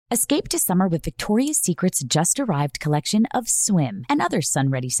Escape to summer with Victoria's Secret's just-arrived collection of swim and other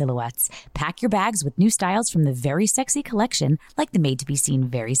sun-ready silhouettes. Pack your bags with new styles from the Very Sexy collection, like the made-to-be-seen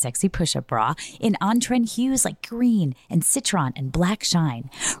Very Sexy push-up bra, in on-trend hues like green and citron and black shine.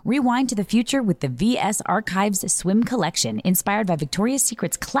 Rewind to the future with the VS Archives swim collection, inspired by Victoria's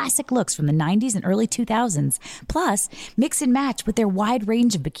Secret's classic looks from the 90s and early 2000s. Plus, mix and match with their wide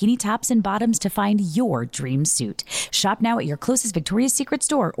range of bikini tops and bottoms to find your dream suit. Shop now at your closest Victoria's Secret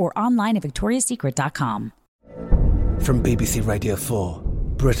store or online at victoriassecret.com. From BBC Radio 4,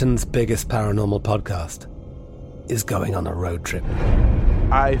 Britain's biggest paranormal podcast is going on a road trip.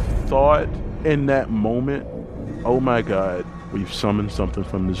 I thought in that moment, oh my God, we've summoned something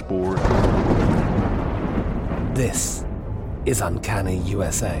from this board. This is Uncanny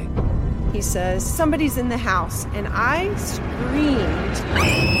USA. He says, somebody's in the house, and I screamed.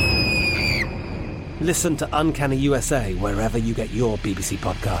 Listen to Uncanny USA wherever you get your BBC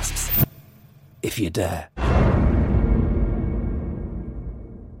podcasts, if you dare.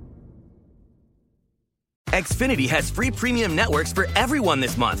 Xfinity has free premium networks for everyone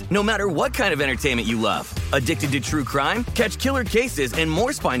this month, no matter what kind of entertainment you love. Addicted to true crime? Catch killer cases and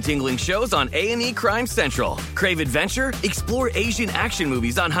more spine-tingling shows on A&E Crime Central. Crave adventure? Explore Asian action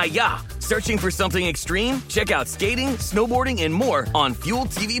movies on Hi-YAH. Searching for something extreme? Check out skating, snowboarding, and more on Fuel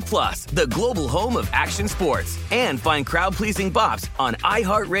TV Plus, the global home of action sports. And find crowd-pleasing bops on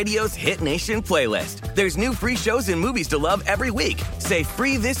iHeartRadio's Hit Nation playlist. There's new free shows and movies to love every week. Say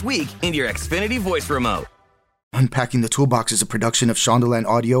free this week in your Xfinity voice remote. Unpacking the Toolbox is a production of Shondaland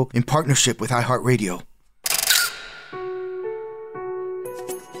Audio in partnership with iHeartRadio.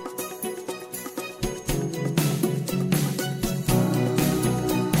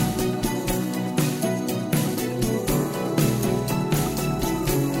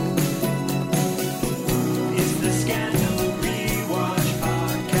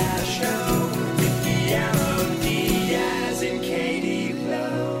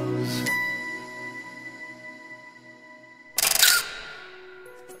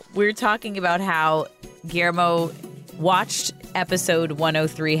 We're talking about how Guillermo watched episode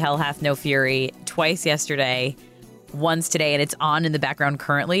 103, Hell Hath No Fury, twice yesterday, once today, and it's on in the background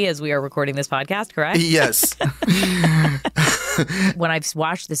currently as we are recording this podcast, correct? Yes. When I've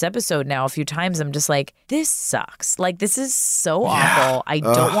watched this episode now a few times, I'm just like, this sucks. Like, this is so awful. I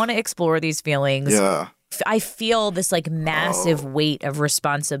don't want to explore these feelings. Yeah. I feel this like massive weight of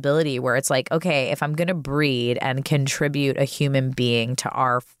responsibility where it's like, okay, if I'm going to breed and contribute a human being to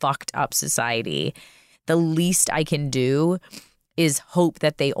our fucked up society, the least I can do is hope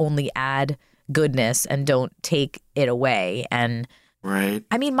that they only add goodness and don't take it away. And right.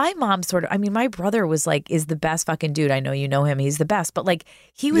 I mean, my mom my brother was like, is the best fucking dude. I know you know him. He's the best. But like,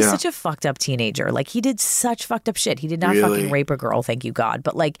 he was such a fucked up teenager. Like, he did such fucked up shit. He did not fucking rape a girl, thank you God.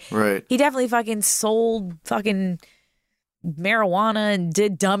 But like, he definitely fucking sold fucking marijuana and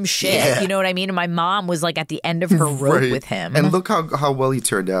did dumb shit. Yeah. You know what I mean? And my mom was like at the end of her rope with him. And look how well he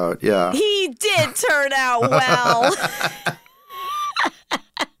turned out. Yeah. He did turn out well.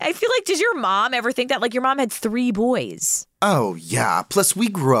 I feel like, does your mom ever think that? Like, your mom had 3 boys. Oh, yeah. Plus, we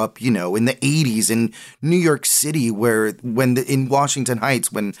grew up, in the 80s in New York City in Washington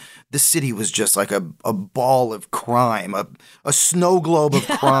Heights, when the city was just like a ball of crime, a snow globe of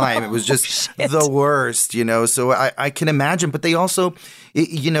crime. It was just the worst, So I can imagine. But they also,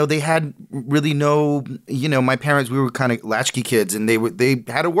 they had really no, my parents, we were kind of latchkey kids, and they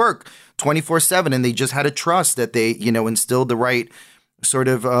had to work 24/7, and they just had to trust that they, instilled the right sort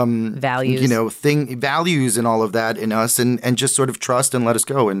of values, values and all of that in us, and just sort of trust and let us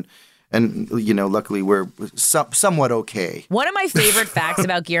go. And luckily we're somewhat okay. One of my favorite facts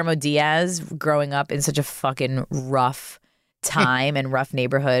about Guillermo Diaz growing up in such a fucking rough time and rough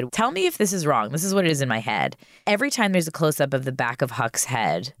neighborhood. Tell me if this is wrong. This is what it is in my head. Every time there's a close-up of the back of Huck's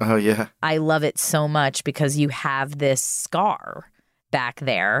head. Oh, yeah. I love it so much because you have this scar back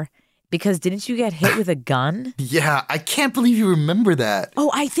there. Because didn't you get hit with a gun? Yeah, I can't believe you remember that. Oh,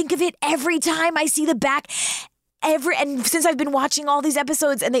 I think of it every time I see the back. And since I've been watching all these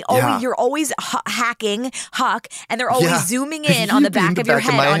episodes, and you're always hacking Huck, and they're always zooming in on the back of your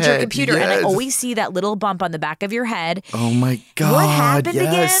head onto your computer, and I always see that little bump on the back of your head. Oh my God! What happened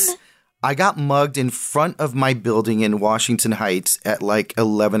again? I got mugged in front of my building in Washington Heights at like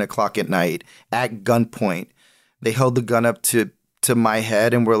 11 o'clock at night at gunpoint. They held the gun up to my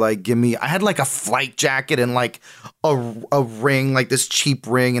head and were like, I had like a flight jacket and like a ring, like this cheap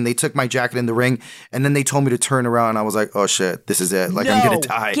ring. And they took my jacket and the ring, and then they told me to turn around. I was like, oh shit, this is it. Like, I'm going to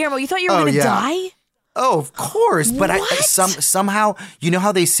die. Guillermo, you thought you were going to die? Oh, of course. But what? somehow, you know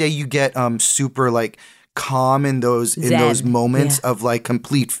how they say you get super like calm in those moments of like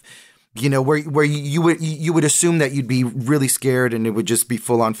complete, where you would assume that you'd be really scared and it would just be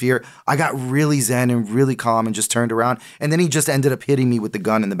full on fear. I got really zen and really calm and just turned around, and then he just ended up hitting me with the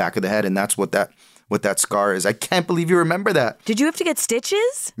gun in the back of the head, and that's what that scar is. I can't believe you remember that. Did you have to get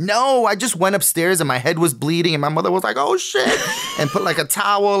stitches? No, I just went upstairs and my head was bleeding and my mother was like, "Oh shit," and put like a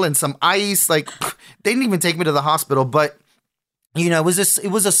towel and some ice. Like, they didn't even take me to the hospital, but it was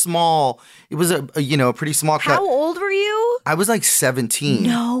a pretty small cut. How old were you? I was like 17.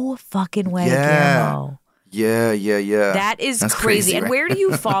 No fucking way, Yeah. Guillermo. Yeah. That's crazy. crazy, And right? where do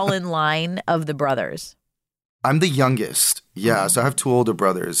you fall in line of the brothers? I'm the youngest. Yeah, so I have 2 older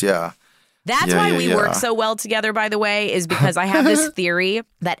brothers. Yeah. That's why we work so well together, by the way, is because I have this theory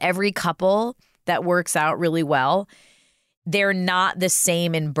that every couple that works out really well, they're not the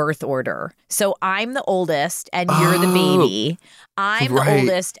same in birth order. So I'm the oldest and you're the baby. I'm the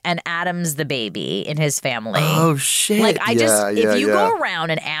oldest and Adam's the baby in his family. Oh, shit. Like, if you go around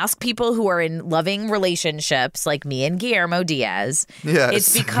and ask people who are in loving relationships, like me and Guillermo Diaz,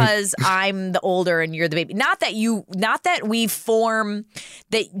 it's because I'm the older and you're the baby. Not that we form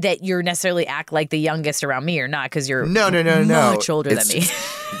that you're necessarily act like the youngest around me or not, because you're much older than me.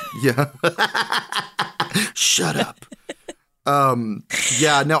 Yeah. Shut up.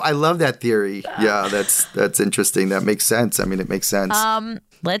 I love that theory. Yeah, that's interesting. That makes sense. I mean, it makes sense.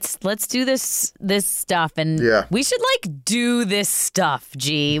 Let's do this stuff, and Yeah. we should like do this stuff,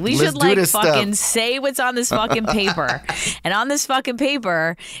 G. We Let's should do like this fucking stuff. say what's on this fucking paper. And on this fucking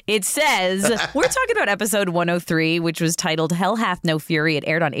paper, it says we're talking about episode 103, which was titled "Hell Hath No Fury." It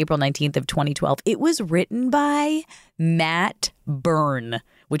aired on April 19th of 2012. It was written by Matt Byrne,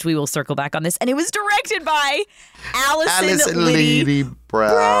 which we will circle back on this, and it was directed by Allison Liddy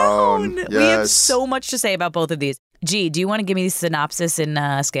Brown. Brown. Yes. We have so much to say about both of these. G, do you want to give me the synopsis in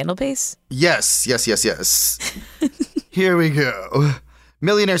Scandal Pace? Yes. Here we go.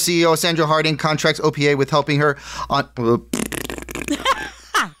 Millionaire CEO Sandra Harding contracts OPA with helping her on...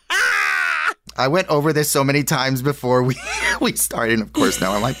 I went over this so many times before we started, and of course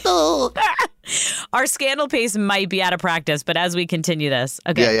now I'm like, oh. Our Scandal Pace might be out of practice, but as we continue this,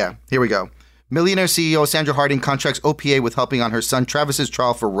 okay. Yeah. Here we go. Millionaire CEO Sandra Harding contracts OPA with helping on her son Travis's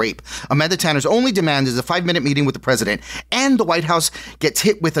trial for rape. Amanda Tanner's only demand is a 5-minute meeting with the president, and the White House gets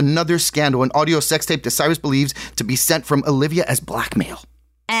hit with another scandal, an audio sex tape that Cyrus believes to be sent from Olivia as blackmail.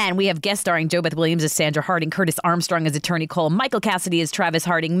 And we have guest starring JoBeth Williams as Sandra Harding, Curtis Armstrong as Attorney Cole, Michael Cassidy as Travis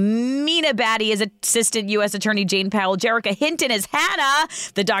Harding, Mina Batty as Assistant U.S. Attorney Jane Powell, Jerrica Hinton as Hannah,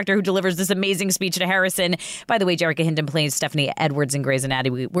 the doctor who delivers this amazing speech to Harrison. By the way, Jerrica Hinton plays Stephanie Edwards in Grey's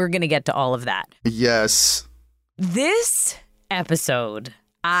Anatomy. We're going to get to all of that. Yes. This episode,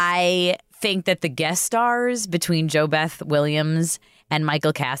 I think that the guest stars between JoBeth Williams and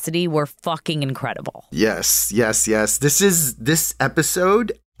Michael Cassidy were fucking incredible. Yes. This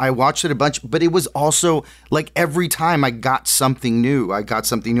episode, I watched it a bunch, but it was also like every time I got something new.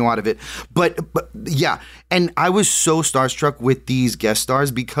 out of it. But yeah, and I was so starstruck with these guest stars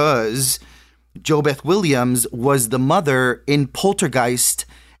because JoBeth Williams was the mother in Poltergeist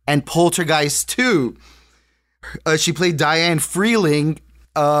and Poltergeist 2. She played Diane Freeling,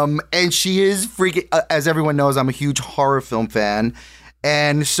 and she is freaking, as everyone knows, I'm a huge horror film fan.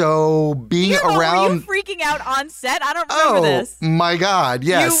 And so being around... Were you freaking out on set? I don't remember this. Oh, my God.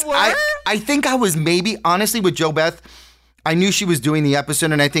 Yes. You were? I think I was maybe, honestly, with JoBeth, I knew she was doing the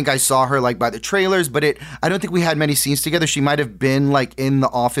episode, and I think I saw her, like, by the trailers, but I don't think we had many scenes together. She might have been, like, in the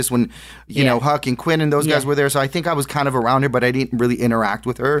office when, you know, Huck and Quinn and those guys were there, so I think I was kind of around her, but I didn't really interact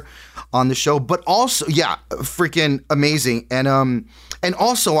with her on the show. But also, freaking amazing. And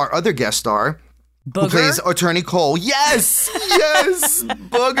also our other guest star... Booger? Who plays Attorney Cole. Yes!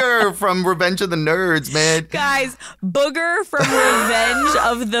 Booger from Revenge of the Nerds, man. Guys, Booger from Revenge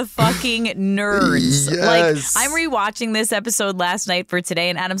of the fucking Nerds. Yes. Like, I'm rewatching this episode last night for today,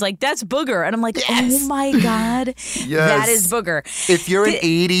 and Adam's like, that's Booger. And I'm like, oh my God, that is Booger. If you're an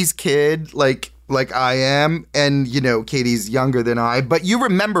 80s kid, like I am, and, you know, Katie's younger than I, but you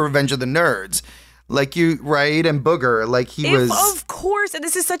remember Revenge of the Nerds. Like you, right? And Booger, like he was... Of course. And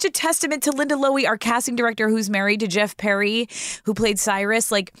this is such a testament to Linda Lowy, our casting director, who's married to Jeff Perry, who played Cyrus.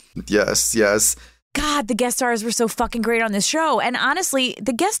 Like, yes. God, the guest stars were so fucking great on this show. And honestly,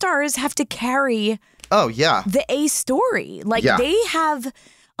 the guest stars have to carry... Oh, yeah. The A story. Like, they have...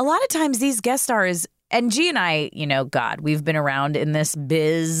 A lot of times these guest stars... And G and I, you know, God, we've been around in this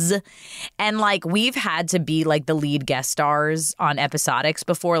biz, and like we've had to be like the lead guest stars on episodics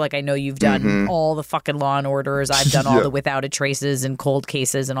before. Like I know you've done all the fucking Law and Orders. I've done all the Without a Traces and Cold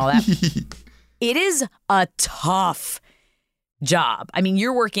Cases and all that. It is a tough job. I mean,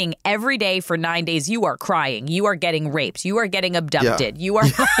 you're working every day for 9 days. You are crying. You are getting raped. You are getting abducted. You are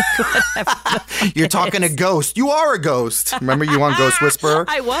You're talking a ghost. You are a ghost. Remember you on Ghost Whisperer?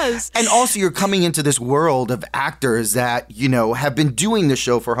 I was. And also you're coming into this world of actors that, have been doing the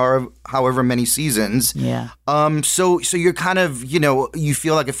show for however many seasons. Yeah. So you're kind of, you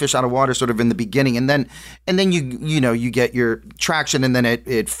feel like a fish out of water sort of in the beginning, and then you get your traction, and then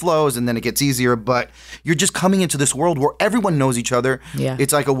it flows, and then it gets easier, but you're just coming into this world where everyone knows each other. Yeah.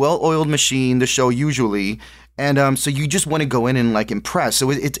 It's like a well-oiled machine, the show usually. And so you just want to go in and like impress.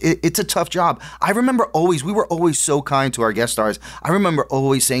 So it's a tough job. I remember we were always so kind to our guest stars. I remember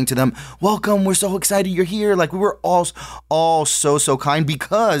always saying to them, welcome, we're so excited you're here. Like we were all so kind,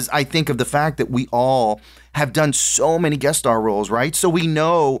 because I think of the fact that we all have done so many guest star roles, right? So we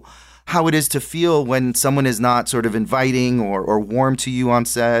know how it is to feel when someone is not sort of inviting or warm to you on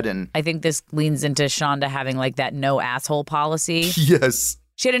set. And I think this leans into Shonda having like that no asshole policy. Yes.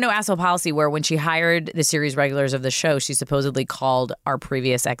 She had a no asshole policy where when she hired the series regulars of the show, she supposedly called our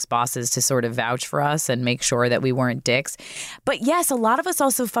previous ex-bosses to sort of vouch for us and make sure that we weren't dicks. But yes, a lot of us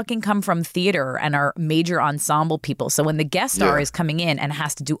also fucking come from theater and are major ensemble people. So when the guest star is coming in and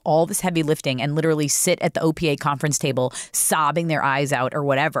has to do all this heavy lifting and literally sit at the OPA conference table sobbing their eyes out or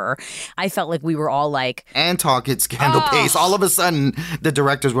whatever, I felt like we were all like... And talk at Scandal pace. All of a sudden, the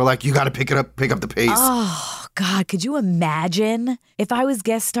directors were like, you got to pick up the pace. Oh, God, could you imagine? If I was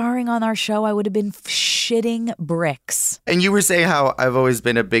guest starring on our show, I would have been shitting bricks. And you were saying how I've always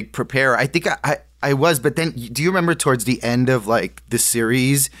been a big preparer. I think I was, but then do you remember towards the end of like the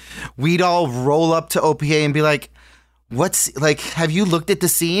series, we'd all roll up to OPA and be like, what's like, have you looked at the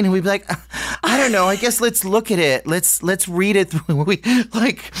scene? And we'd be like, I don't know. I guess let's look at it. Let's read it through.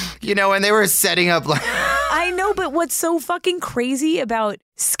 And they were setting up like... I know, but what's so fucking crazy about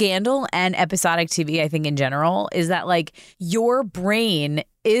Scandal and episodic TV, I think in general, is that like your brain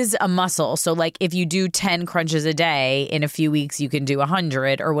is a muscle. So like if you do 10 crunches a day, in a few weeks you can do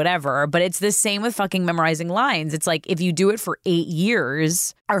 100 or whatever. But it's the same with fucking memorizing lines. It's like if you do it for 8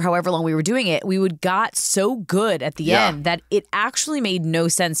 years or however long we were doing it, we got so good at the end that it actually made no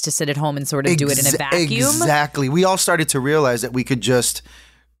sense to sit at home and sort of do it in a vacuum. Exactly. We all started to realize that we could just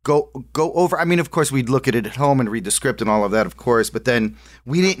go over. I mean, of course, we'd look at it at home and read the script and all of that, of course. But then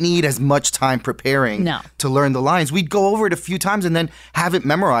we didn't need as much time preparing to learn the lines. We'd go over it a few times and then have it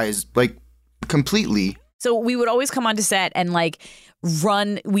memorized like completely. So we would always come onto set and like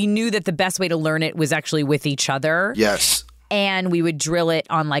run. We knew that the best way to learn it was actually with each other. Yes. And we would drill it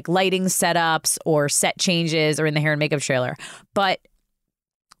on like lighting setups or set changes or in the hair and makeup trailer. But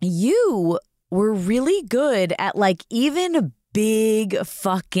you were really good at like even big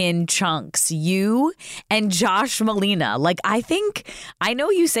fucking chunks. You and Josh Molina. Like, I know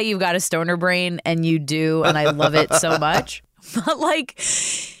you say you've got a stoner brain, and you do, and I love it so much. But like,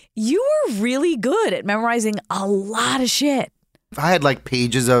 you were really good at memorizing a lot of shit. If I had like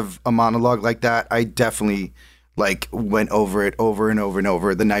pages of a monologue like that, I definitely like went over it over and over and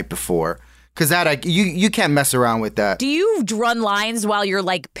over the night before. Because that, you can't mess around with that. Do you run lines while you're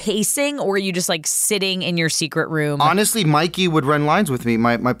like pacing, or are you just like sitting in your secret room? Honestly, Mikey would run lines with me.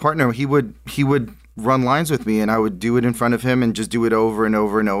 My partner, he would run lines with me, and I would do it in front of him and just do it over and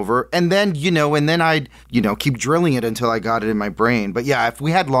over and over. And then, I'd keep drilling it until I got it in my brain. But yeah, if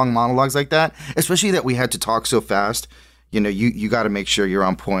we had long monologues like that, especially that we had to talk so fast, you got to make sure you're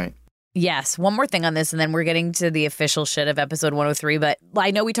on point. Yes. One more thing on this, and then we're getting to the official shit of episode 103. But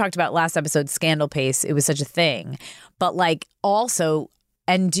I know we talked about last episode, Scandal Pace. It was such a thing. But like also,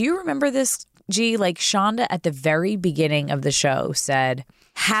 and do you remember this, G? Like Shonda at the very beginning of the show said,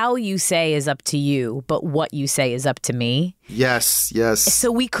 how you say is up to you, but what you say is up to me. Yes.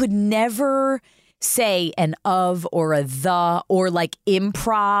 So we could never say an of or a the or like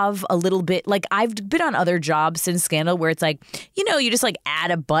improv a little bit. Like I've been on other jobs since Scandal where it's like, you just like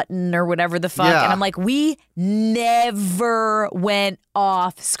add a button or whatever the fuck. Yeah. And I'm like, we never went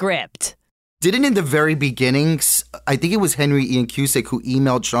off script. Didn't in the very beginning, I think it was Henry Ian Cusick who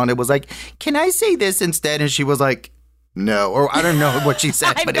emailed Shonda, was like, can I say this instead? And she was like, no. Or I don't know what she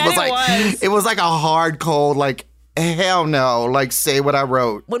said, but it was like a hard, cold, like, hell no, like say what I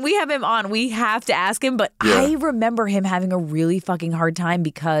wrote. When we have him on, we have to ask him, but I remember him having a really fucking hard time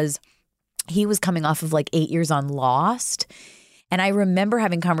because he was coming off of like 8 years on Lost. And I remember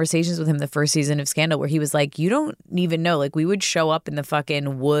having conversations with him the first season of Scandal where he was like, you don't even know, like we would show up in the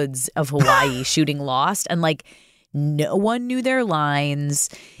fucking woods of Hawaii shooting Lost and like No one knew their lines.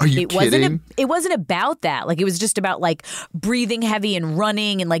 Are you kidding? It wasn't about that. Like, it was just about like breathing heavy and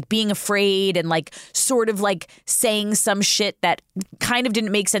running and like being afraid and like sort of like saying some shit that kind of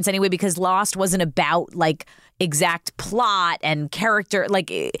didn't make sense anyway, because Lost wasn't about like exact plot and character. Like,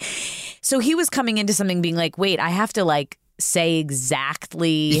 so he was coming into something being like, wait, I have to like say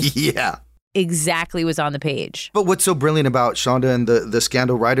exactly what's on the page. But what's so brilliant about Shonda and the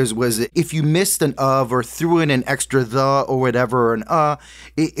Scandal writers was that if you missed an of or threw in an extra the or whatever, or an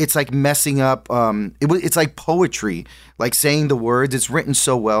it's like messing up. It's like poetry, like saying the words. It's written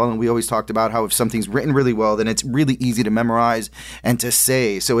so well, and we always talked about how if something's written really well, then it's really easy to memorize and to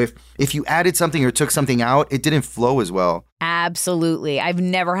say. So if you added something or took something out, it didn't flow as well. Absolutely. I've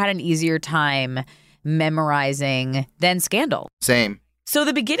never had an easier time memorizing than Scandal. Same. So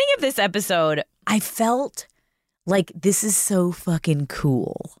the beginning of this episode, I felt like this is so fucking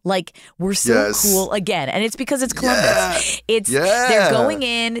cool. Like, we're so cool again. And it's because it's Columbus. They're going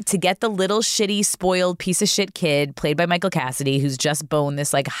in to get the little shitty, spoiled piece of shit kid played by Michael Cassidy, who's just boned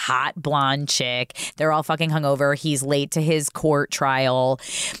this like hot blonde chick. They're all fucking hungover. He's late to his court trial.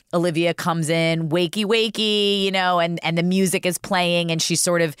 Olivia comes in, wakey, wakey, you know, and the music is playing, and she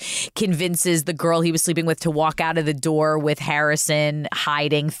sort of convinces the girl he was sleeping with to walk out of the door with Harrison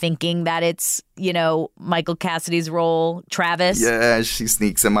hiding, thinking that it's, you know, Michael Cassidy's role, Travis. Yeah, she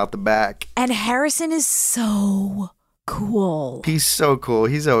sneaks him out the back. And Harrison is so cool. He's so cool.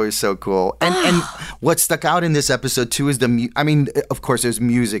 He's always so cool. And what stuck out in this episode too is of course there's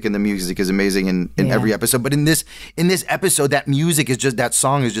music, and the music is amazing in every episode. But in this episode, that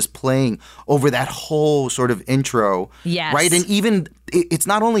song is just playing over that whole sort of intro. Yes. Right? And even it's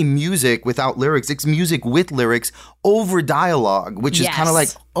not only music without lyrics, it's music with lyrics over dialogue, which is kind of like,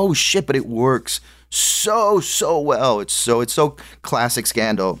 oh shit, but it works so well. It's so classic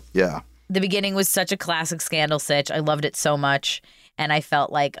Scandal. Yeah. The beginning was such a classic Scandal sitch. I loved it so much. And I felt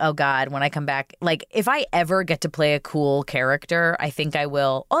like, oh God, when I come back, like if I ever get to play a cool character, I think I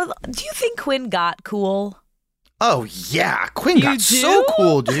will. Oh, do you think Quinn got cool? Oh yeah, Quinn got so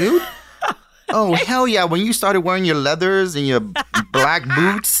cool, dude. Oh, hell yeah. When you started wearing your leathers and your black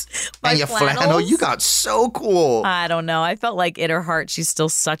boots and your flannel, you got so cool. I don't know. I felt like in her heart, she's still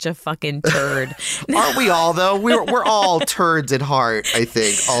such a fucking turd. Aren't we all, though? We're all turds at heart, I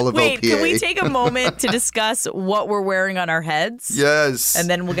think, all of Wait, OPA. Can we take a moment to discuss what we're wearing on our heads? Yes. And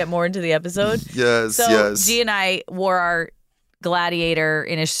then we'll get more into the episode? Yes, So G and I wore our gladiator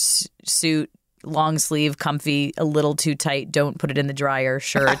in a suit, long sleeve, comfy, a little too tight, don't put it in the dryer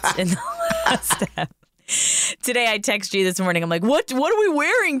shirts in the last step. Today I text you this morning. I'm like, what are we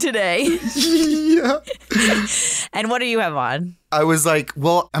wearing today? Yeah. And what do you have on? I was like,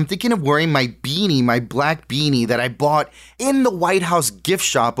 well, I'm thinking of wearing my beanie, my black beanie that I bought in the White House gift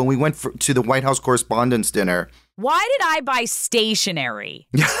shop when we went to the White House Correspondents' Dinner. Why did I buy stationery?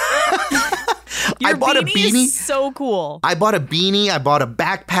 I bought a beanie. Is so cool. I bought a beanie. I bought a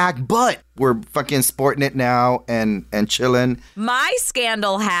backpack, but we're fucking sporting it now and chilling. My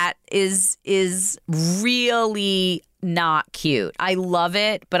Scandal hat is really not cute. I love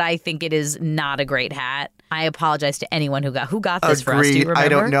it, but I think it is not a great hat. I apologize to anyone who got this for us. Do you remember? I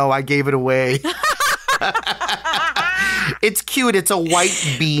don't know. I gave it away. It's cute. It's a white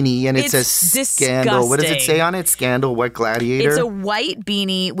beanie, and it says Scandal. What does it say on it? Scandal, White Gladiator? It's a white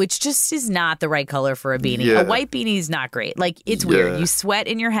beanie, which just is not the right color for a beanie. Yeah. A white beanie is not great. Like, it's weird. You sweat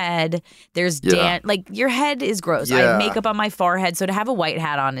in your head. There's like, your head is gross. I have makeup on my forehead, so to have a white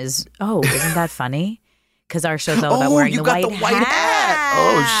hat on is, isn't that funny? Because our show's all about wearing the white hat.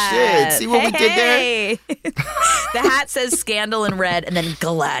 Oh, shit. See what we did there? The hat says Scandal in red and then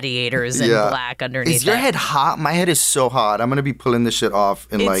Gladiators in black underneath. Is your head hot? My head is so hot. I'm going to be pulling this shit off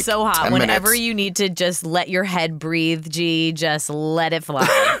in it's so hot. 10 Whenever minutes. you need to just let your head breathe, G, just let it fly.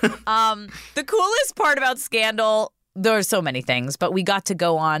 The coolest part about Scandal, there are so many things, but we got to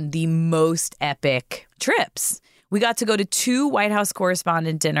go on the most epic trips. We got to go to 2 White House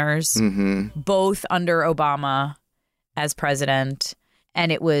Correspondent dinners, both under Obama as president.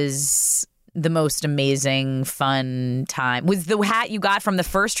 And it was the most amazing, fun time. Was the hat you got from the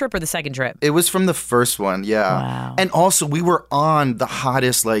first trip or the second trip? It was from the first one, yeah. Wow. And also, we were on the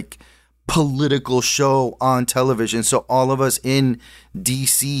hottest, like, political show on television. So all of us in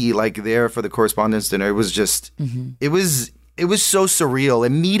D.C., like, there for the Correspondents' Dinner, it was just, it was so surreal.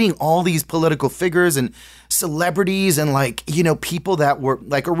 And meeting all these political figures and celebrities and, like, you know, people that were,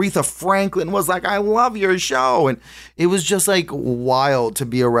 like, Aretha Franklin was like, I love your show. And it was just, like, wild to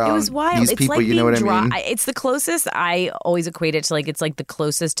be around these people, like, you know what I mean? It's the closest, I always equate it to, like, it's like the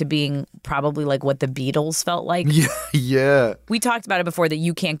closest to being probably like what the Beatles felt like. Yeah. We talked about it before that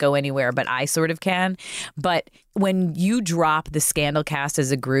you can't go anywhere, but I sort of can. But when you drop the Scandal cast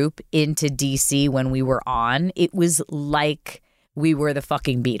as a group into DC when we were on, it was like we were the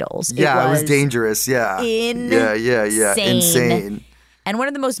fucking Beatles. Yeah, it was dangerous. Yeah. Yeah. Insane. And one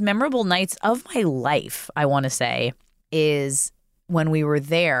of the most memorable nights of my life, I want to say, is when we were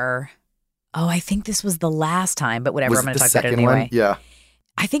there. Oh, I think this was the last time, but whatever. I'm going to talk about it anyway. One? Yeah.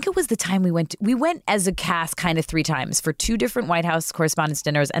 I think it was the time we went as a cast kind of 3 times for 2 different White House Correspondents'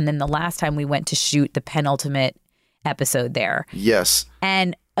 dinners. And then the last time we went to shoot the penultimate episode there. Yes.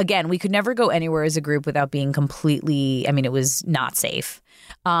 And again, we could never go anywhere as a group without being completely, I mean, it was not safe.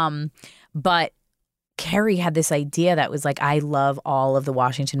 But Carrie had this idea that was like, I love all of the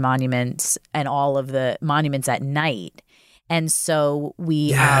Washington monuments and all of the monuments at night. And so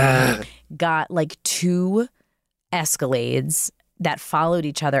we got like 2 Escalades that followed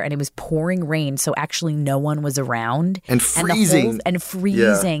each other, and it was pouring rain, so actually no one was around. And freezing.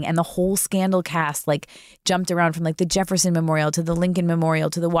 And the whole Scandal cast like jumped around from like the Jefferson Memorial to the Lincoln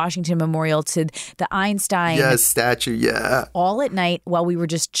Memorial to the Washington Memorial to the Einstein statue, all at night while we were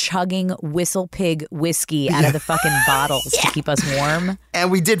just chugging Whistle Pig whiskey out of the fucking bottles to keep us warm.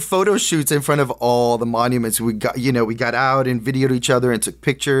 And we did photo shoots in front of all the monuments. We got out and videoed each other and took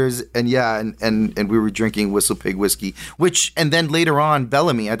pictures, and we were drinking Whistle Pig whiskey, and then later on,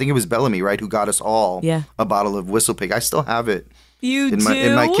 Bellamy, I think it was Bellamy, right, who got us all a bottle of Whistle Pig. I still have it. In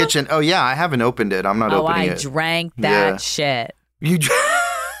my kitchen. Oh, yeah, I haven't opened it. I'm not opening it. I drank that shit. You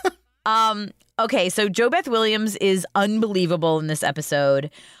Okay, so JoBeth Williams is unbelievable in this episode.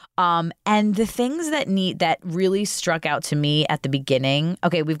 And the things that really struck out to me at the beginning.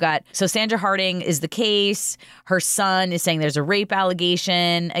 Okay, we've got, so Sandra Harding is the case. Her son is saying there's a rape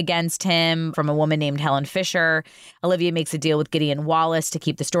allegation against him from a woman named Helen Fisher. Olivia makes a deal with Gideon Wallace to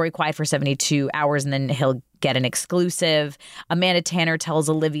keep the story quiet for 72 hours, and then he'll get an exclusive. Amanda Tanner tells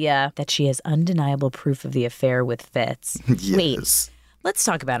Olivia that she has undeniable proof of the affair with Fitz. Yes. Wait, let's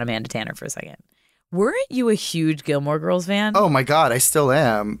talk about Amanda Tanner for a second. Weren't you a huge Gilmore Girls fan? Oh my God, I still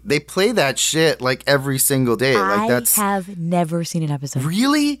am. They play that shit like every single day. I have never seen an episode.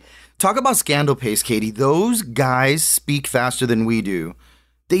 Really? Talk about Scandal pace, Katie. Those guys speak faster than we do.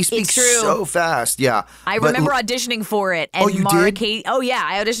 They speak so fast. Yeah. I remember auditioning for it. And you did? Oh, yeah.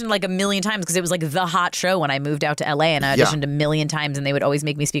 I auditioned like a million times because it was like the hot show when I moved out to LA, and I auditioned a million times, and they would always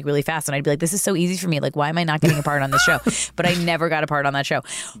make me speak really fast. And I'd be like, this is so easy for me. Like, why am I not getting a part on this show? But I never got a part on that show.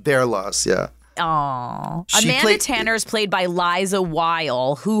 Their loss, yeah. Aww. Amanda Tanner is played by Liza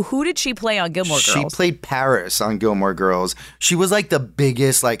Weil. Who did she play on Gilmore Girls? She played Paris on Gilmore Girls. She was like the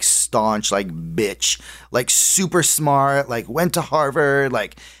biggest, like staunch, like bitch, like super smart, like went to Harvard,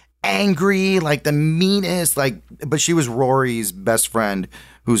 like angry, like the meanest, like, but she was Rory's best friend,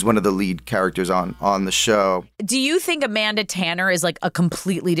 who's one of the lead characters on the show. Do you think Amanda Tanner is like a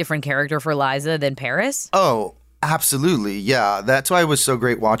completely different character for Liza than Paris? Oh, absolutely. Yeah. That's why it was so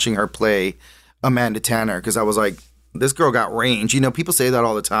great watching her play Amanda Tanner, because I was like, this girl got range. You know, people say that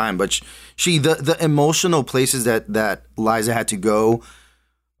all the time, but the emotional places that Liza had to go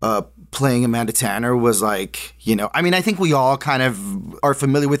playing Amanda Tanner was like, you know, I mean, I think we all kind of are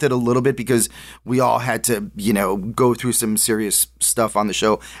familiar with it a little bit because we all had to, you know, go through some serious stuff on the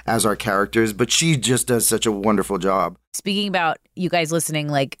show as our characters, but she just does such a wonderful job. Speaking about you guys listening,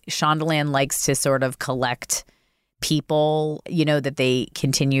 like Shondaland likes to sort of collect people, you know, that they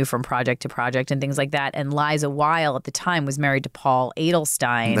continue from project to project and things like that. And Liza Weil at the time was married to Paul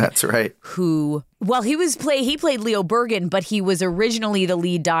Adelstein. That's right. Who, well, he played Leo Bergen, but he was originally the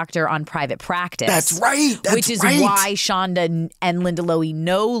lead doctor on Private Practice. That's right. Which is why Shonda and Linda Lowy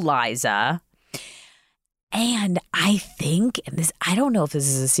know Liza. And I think, and this, I don't know if this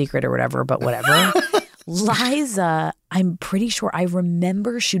is a secret or whatever, but whatever. Liza, I'm pretty sure I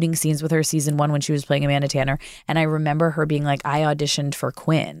remember shooting scenes with her season 1 when she was playing Amanda Tanner. And I remember her being like, I auditioned for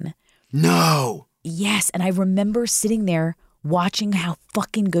Quinn. No. Yes. And I remember sitting there watching how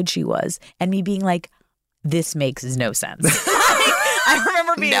fucking good she was and me being like, this makes no sense. I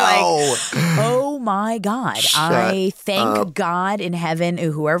remember being like, oh my God. I thank God in heaven,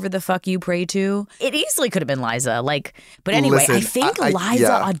 whoever the fuck you pray to. It easily could have been Liza. But anyway, listen, I think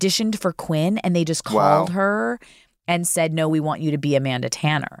Liza auditioned for Quinn and they just called her and said, no, we want you to be Amanda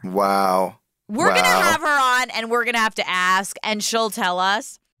Tanner. Wow. We're going to have her on and we're going to have to ask and she'll tell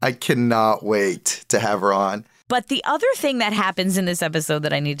us. I cannot wait to have her on. But the other thing that happens in this episode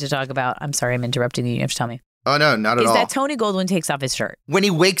that I need to talk about, I'm sorry, I'm interrupting you. You have to tell me. Oh, no, not at all. Is that Tony Goldwyn takes off his shirt. When he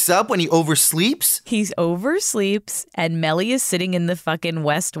wakes up, when he oversleeps? He oversleeps, and Mellie is sitting in the fucking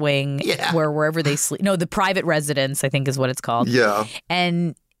West Wing, wherever they sleep. No, the private residence, I think is what it's called. Yeah.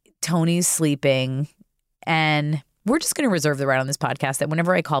 And Tony's sleeping, and we're just going to reserve the right on this podcast that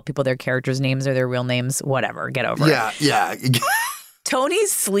whenever I call people their characters' names or their real names, whatever, get over it. Yeah.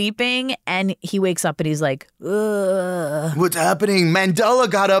 Tony's sleeping and he wakes up and he's like, ugh. What's happening? Mandela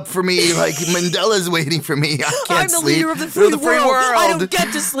got up for me. Like, Mandela's waiting for me. I can't I'm the sleep. leader of the free world. I don't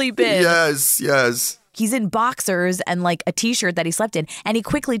get to sleep in. Yes. He's in boxers and like a t-shirt that he slept in. And he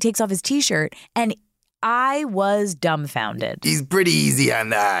quickly takes off his t-shirt and I was dumbfounded. He's pretty easy on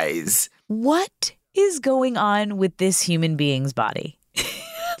the eyes. What is going on with this human being's body?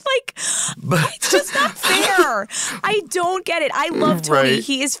 It's just not fair. I don't get it. I love Tony. Right.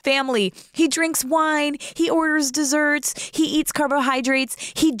 He is family. He drinks wine. He orders desserts. He eats carbohydrates.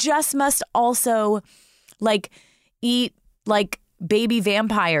 He just must also eat baby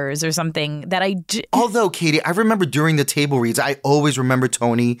vampires or something that Although, Katie, I remember during the table reads, I always remember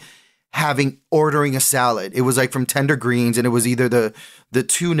Tony ordering a salad. It was like from Tender Greens, and it was either the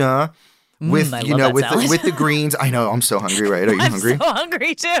tuna with with the greens. I know, I'm so hungry, right? Are you hungry? I'm so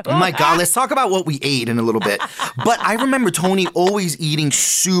hungry too. Oh my God, let's talk about what we ate in a little bit. But I remember Tony always eating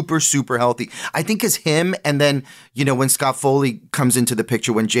super, super healthy. I think it's him, and then, when Scott Foley comes into the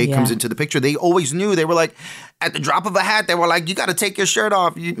picture, when Jake comes into the picture, they always knew. They were like, at the drop of a hat, they were like, you got to take your shirt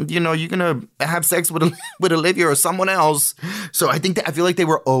off. You're going to have sex with Olivia or someone else. So I feel like they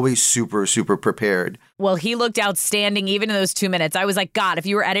were always super, super prepared. Well, he looked outstanding even in those 2 minutes. I was like, God, if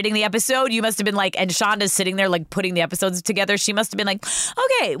you were editing the episode, you must have been like, and Shonda's sitting there like putting the episodes together. She must have been like,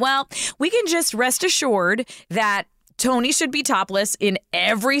 okay, well, we can just rest assured that Tony should be topless in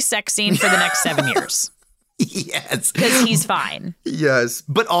every sex scene for the next 7 years. Yes. Because he's fine. Yes.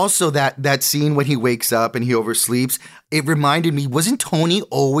 But also that scene when he wakes up and he oversleeps, it reminded me, wasn't Tony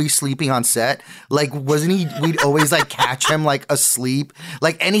always sleeping on set? Like, wasn't he, we'd always catch him asleep?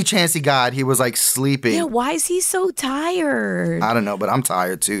 Like any chance he got, he was sleeping. Yeah, why is he so tired? I don't know, but I'm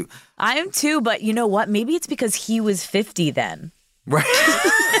tired too. I am too, but you know what? Maybe it's because he was 50 then. Right.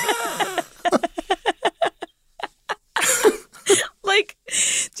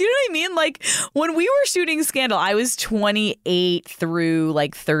 Do you know what I mean? When we were shooting Scandal, I was 28 through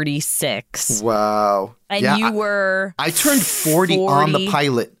 36. Wow. And you were I turned 40 on the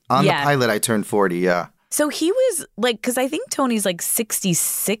pilot. On the pilot, I turned 40, yeah. So he was because I think Tony's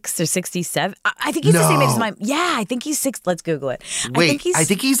 66 or 67. I think he's the same age as mine. Yeah, I think he's 6. Let's Google it. Wait, I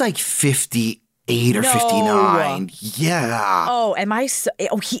think he's 58 or 59. Yeah. Oh, am I?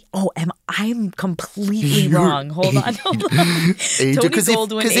 I'm completely wrong. Hold on. Tony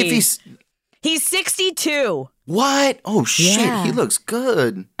Goldwyn age. He's 62. What? Oh, shit. Yeah. He looks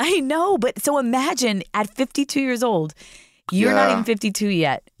good. I know, but so imagine at 52 years old, you're not even 52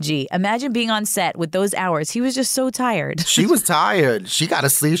 yet. Gee, imagine being on set with those hours. He was just so tired. She was tired. She got to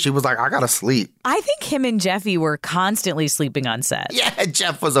sleep. She was like, I got to sleep. I think him and Jeffy were constantly sleeping on set. Yeah,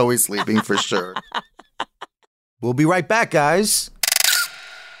 Jeff was always sleeping for sure. We'll be right back, guys.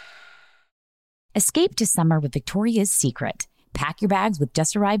 Escape to summer with Victoria's Secret. Pack your bags with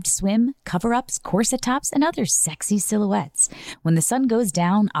just-arrived swim, cover-ups, corset tops, and other sexy silhouettes. When the sun goes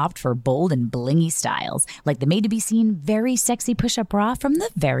down, opt for bold and blingy styles, like the made-to-be-seen Very Sexy Push-Up Bra from the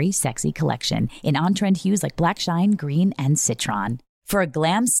Very Sexy Collection, in on-trend hues like black shine, green, and citron. For a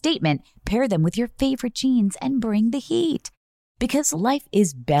glam statement, pair them with your favorite jeans and bring the heat. Because life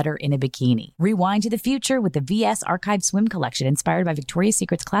is better in a bikini. Rewind to the future with the VS Archive Swim Collection, inspired by Victoria's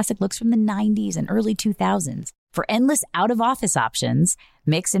Secret's classic looks from the 90s and early 2000s. For endless out-of-office options,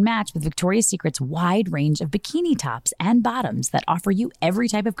 mix and match with Victoria's Secret's wide range of bikini tops and bottoms that offer you every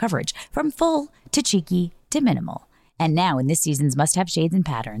type of coverage, from full to cheeky to minimal. And now in this season's must-have shades and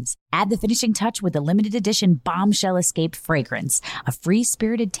patterns, add the finishing touch with the limited edition Bombshell Escape fragrance, a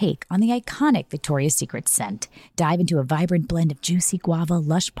free-spirited take on the iconic Victoria's Secret scent. Dive into a vibrant blend of juicy guava,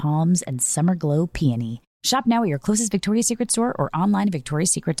 lush palms, and summer glow peony. Shop now at your closest Victoria's Secret store or online at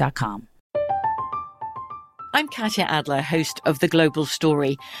victoriassecret.com. I'm Katya Adler, host of The Global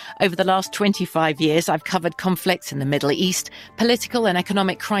Story. Over the last 25 years, I've covered conflicts in the Middle East, political and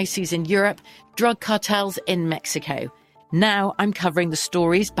economic crises in Europe, drug cartels in Mexico. Now I'm covering the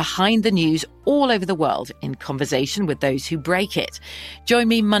stories behind the news all over the world in conversation with those who break it. Join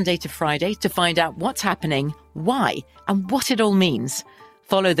me Monday to Friday to find out what's happening, why, and what it all means.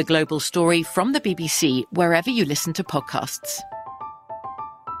 Follow The Global Story from the BBC wherever you listen to podcasts.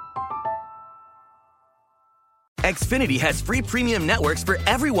 Xfinity has free premium networks for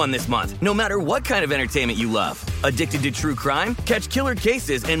everyone this month, no matter what kind of entertainment you love. Addicted to true crime? Catch killer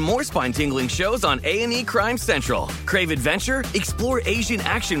cases and more spine-tingling shows on A&E Crime Central. Crave adventure? Explore Asian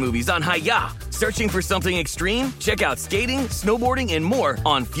action movies on Hayya. Searching for something extreme? Check out skating, snowboarding, and more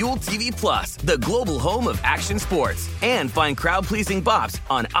on Fuel TV Plus, the global home of action sports. And find crowd-pleasing bops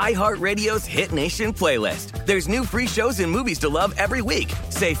on iHeartRadio's Hit Nation playlist. There's new free shows and movies to love every week.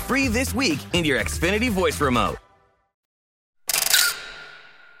 Say free this week in your Xfinity voice remote.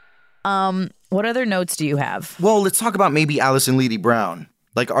 What other notes do you have? Well, let's talk about maybe Allison Leedy Brown,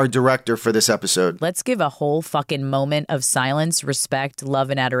 like our director for this episode. Let's give a whole fucking moment of silence, respect, love,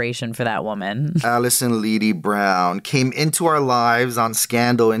 and adoration for that woman. Allison Leedy Brown came into our lives on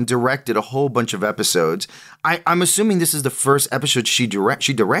Scandal and directed a whole bunch of episodes. I'm assuming this is the first episode she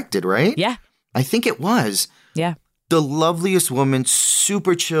directed, right? Yeah. I think it was. Yeah. The loveliest woman,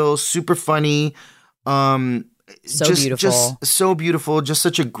 super chill, super funny. Beautiful. Just so beautiful. Just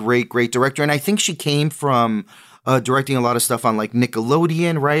such a great director. And I think she came from directing a lot of stuff on like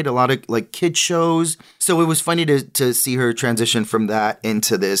Nickelodeon, right? A lot of like kid shows. So it was funny to see her transition from that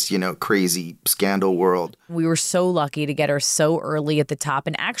into this, crazy Scandal world. We were so lucky to get her so early at the top.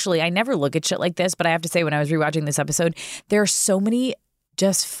 And actually, I never look at shit like this, but I have to say when I was rewatching this episode, there are so many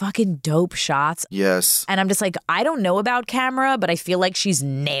just fucking dope shots. Yes. And I'm just like, I don't know about camera, but I feel like she's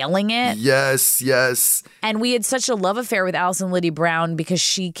nailing it. Yes. And we had such a love affair with Allison Leedy Brown because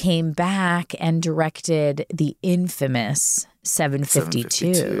she came back and directed the infamous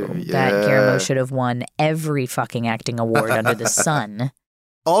 752 that Guillermo should have won every fucking acting award under the sun.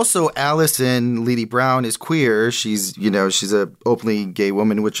 Also, Allison Leedy Brown is queer. She's a openly gay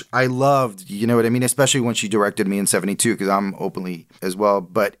woman, which I loved, you know what I mean? Especially when she directed me in 72, because I'm openly as well.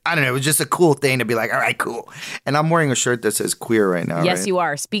 But I don't know, it was just a cool thing to be like, all right, cool. And I'm wearing a shirt that says queer right now. Yes, right? you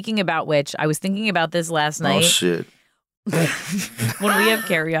are. Speaking about which, I was thinking about this last night. Oh, shit. When we have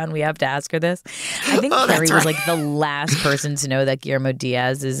Carrie on, we have to ask her this. I think Carrie was like the last person to know that Guillermo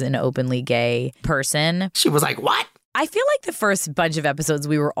Diaz is an openly gay person. She was like, what? I feel like the first bunch of episodes,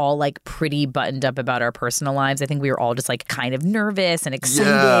 we were all like pretty buttoned up about our personal lives. I think we were all just like kind of nervous and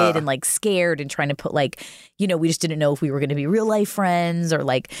excited and like scared and trying to put like, we just didn't know if we were going to be real life friends or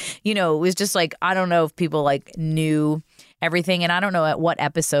like, it was just like, I don't know if people like knew everything. And I don't know at what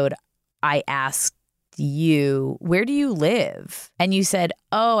episode I asked you, where do you live? And you said,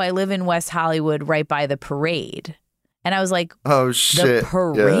 oh, I live in West Hollywood right by the parade. And I was like, oh, shit. The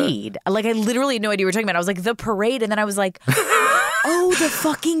parade. Yeah. Like, I literally had no idea what you were talking about. I was like, the parade. And then I was like, oh, the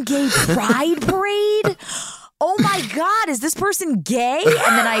fucking gay pride parade? Oh, my God, is this person gay?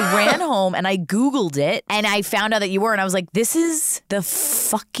 And then I ran home and I Googled it and I found out that you were. And I was like, this is the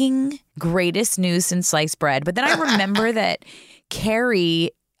fucking greatest news since sliced bread. But then I remember that Carrie,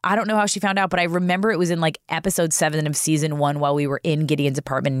 I don't know how she found out, but I remember it was in like episode 7 of season 1 while we were in Gideon's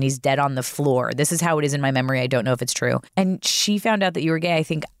apartment and he's dead on the floor. This is how it is in my memory. I don't know if it's true. And she found out that you were gay. I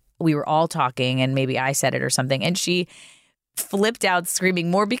think we were all talking and maybe I said it or something. And she flipped out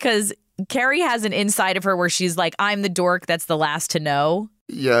screaming more because Carrie has an inside of her where she's like, I'm the dork that's the last to know.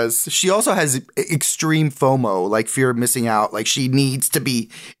 Yes. She also has extreme FOMO, like fear of missing out. Like she needs to be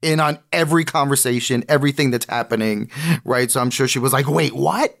in on every conversation, everything that's happening, right? So I'm sure she was like, wait,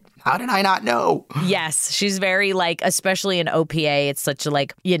 what? How did I not know? Yes. She's very like, especially in OPA, it's such a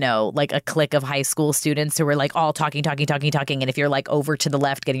like, like a clique of high school students who are like all talking. And if you're like over to the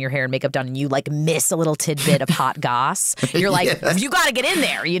left getting your hair and makeup done and you like miss a little tidbit of hot goss, you're like, you got to get in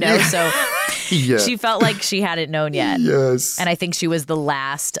there, So she felt like she hadn't known yet. Yes. And I think she was the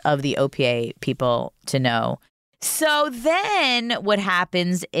last of the OPA people to know. So then what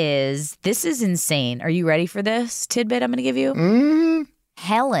happens is, this is insane. Are you ready for this tidbit I'm going to give you? Mm.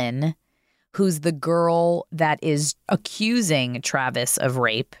 Helen, who's the girl that is accusing Travis of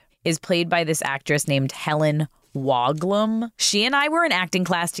rape, is played by this actress named Helen Woglum. She and I were in acting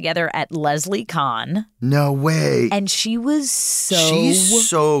class together at Leslie Kahn. No way. And she was She's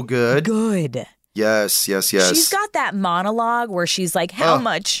so good. Good. Yes. She's got that monologue where she's like, how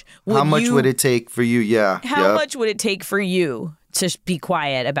much would it take for you? Yeah. How much would it take for you to be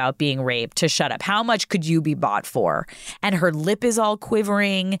quiet about being raped, to shut up? How much could you be bought for? And her lip is all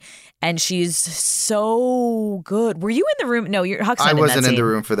quivering and she's so good. Were you in the room? No, Huck's not I wasn't in that in the scene.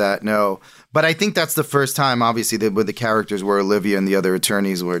 room for that, no. But I think that's the first time, obviously, that where the characters were Olivia and the other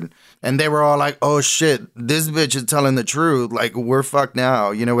attorneys were. And they were all like, oh, shit, this bitch is telling the truth. Like, we're fucked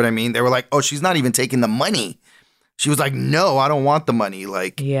now. You know what I mean? They were like, oh, she's not even taking the money. She was like, no, I don't want the money.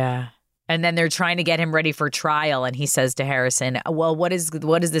 Like, yeah. And then they're trying to get him ready for trial. And he says to Harrison, well, what does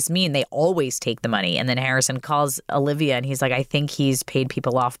this mean? They always take the money. And then Harrison calls Olivia and he's like, I think he's paid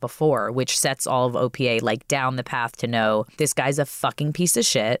people off before, which sets all of OPA like down the path to know this guy's a fucking piece of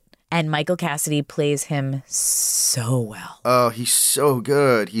shit. And Michael Cassidy plays him so well. Oh, he's so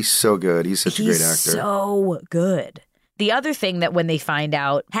good. He's so good. He's such a great actor. So good. the other thing that when they find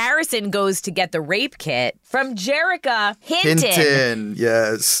out, Harrison goes to get the rape kit from Jerrica Hinton,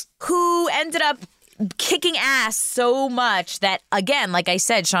 yes. who ended up kicking ass so much that, again, like I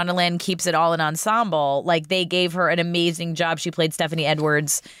said, Shonda Land keeps it all an ensemble. Like, they gave her an amazing job. She played Stephanie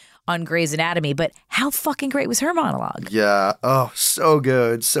Edwards on Grey's Anatomy, but how fucking great was her monologue? Yeah. Oh, so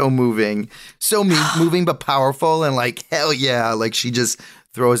good. So moving. So moving, but powerful. And like, hell yeah. Like, she just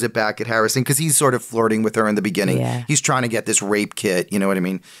throws it back at Harrison because he's sort of flirting with her in the beginning. Yeah. He's trying to get this rape kit. You know what I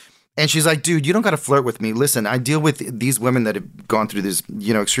mean? And she's like, dude, you don't got to flirt with me. Listen, I deal with these women that have gone through this,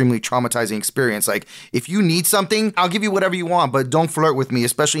 extremely traumatizing experience. Like, if you need something, I'll give you whatever you want, but don't flirt with me,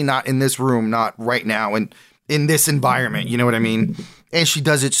 especially not in this room, not right now, and in this environment. You know what I mean? And she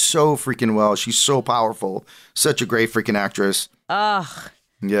does it so freaking well. She's so powerful. Such a great freaking actress. Ugh.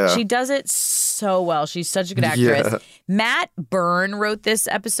 Yeah. She does it so well. She's such a good actress. Yeah. Matt Byrne wrote this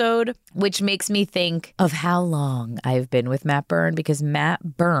episode, which makes me think of how long I've been with Matt Byrne, because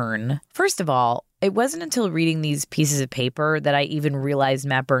Matt Byrne, first of all, it wasn't until reading these pieces of paper that I even realized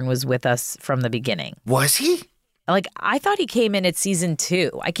Matt Byrne was with us from the beginning. Was he? Like, I thought he came in at season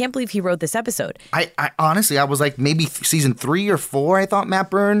 2. I can't believe he wrote this episode. I honestly, I was like maybe season 3 or 4, I thought Matt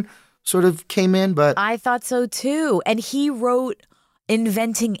Byrne sort of came in, but... I thought so too. And he wrote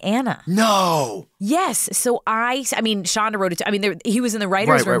Inventing Anna. No. Yes. So Shonda wrote it too. I mean, he was in the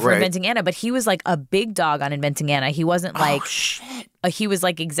writer's room for Inventing Anna, but he was like a big dog on Inventing Anna. He wasn't like... Oh, shit. He was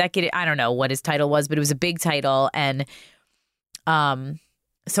like executive... I don't know what his title was, but it was a big title. And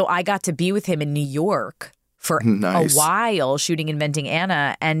so I got to be with him in New York for a while shooting Inventing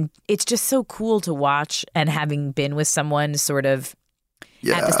Anna. And it's just so cool to watch, and having been with someone sort of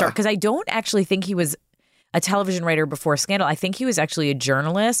at the start. Because I don't actually think he was a television writer before Scandal. I think he was actually a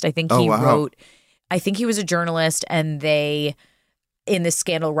journalist. I think he I think he was a journalist, and they, in the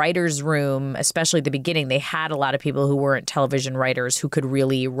Scandal writers' room, especially at the beginning, they had a lot of people who weren't television writers who could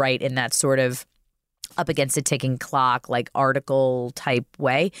really write in that sort of up against a ticking clock, like article type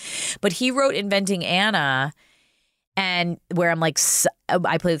way. But he wrote Inventing Anna, and where I'm like,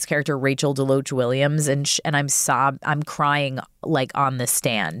 I play this character Rachel DeLoach Williams, and I'm crying like on the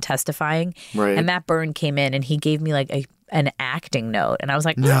stand testifying. Right. And Matt Byrne came in and he gave me like an acting note, and I was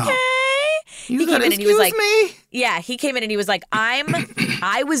like, okay. He came in and he was like, yeah, he came in and he was like,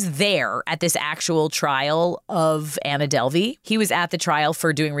 I was there at this actual trial of Anna Delvey. He was at the trial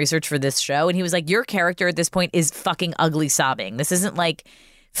for doing research for this show. And he was like, your character at this point is fucking ugly sobbing. This isn't like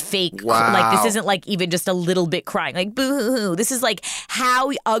fake. Wow. Like, this isn't like even just a little bit crying. Like, boo-hoo-hoo. This is like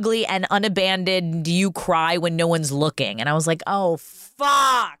how ugly and unabandoned do you cry when no one's looking? And I was like, oh,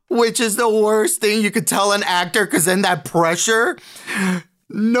 fuck. Which is the worst thing you could tell an actor, because then that pressure...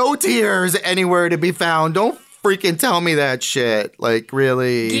 No tears anywhere to be found. Don't freaking tell me that shit. Like,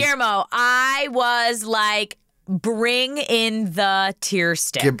 really. Guillermo, I was like, bring in the tear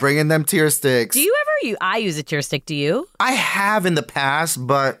stick. You're bringing them tear sticks. Do you ever I use a tear stick, do you? I have in the past,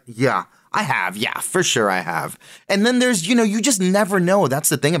 but yeah, I have. Yeah, for sure I have. And then there's, you just never know. That's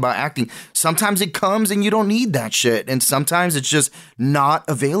the thing about acting. Sometimes it comes and you don't need that shit. And sometimes it's just not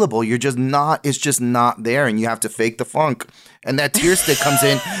available. It's just not there, and you have to fake the funk. And that tear stick comes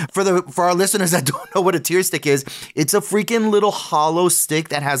in. For our listeners that don't know what a tear stick is, it's a freaking little hollow stick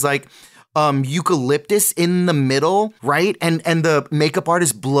that has like eucalyptus in the middle, right? And the makeup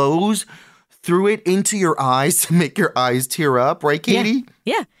artist blows through it into your eyes to make your eyes tear up, right, Katie?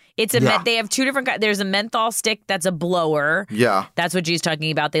 Yeah. It's they have two different kinds. There's a menthol stick that's a blower. Yeah. That's what she's talking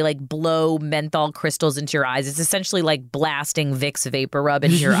about. They like blow menthol crystals into your eyes. It's essentially like blasting Vicks Vapor Rub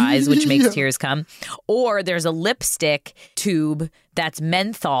into your eyes, which makes tears come. Or there's a lipstick tube that's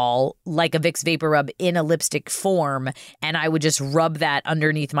menthol, like a Vicks Vapor Rub in a lipstick form. And I would just rub that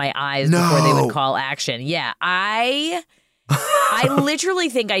underneath my eyes before they would call action. Yeah. I literally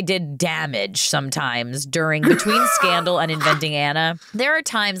think I did damage sometimes between Scandal and Inventing Anna. There are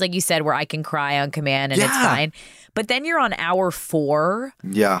times, like you said, where I can cry on command and it's fine. But then you're on hour 4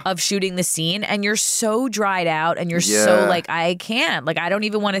 of shooting the scene, and you're so dried out, and you're so like, I can't. Like, I don't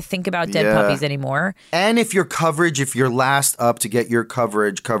even want to think about dead puppies anymore. And if you're last up to get your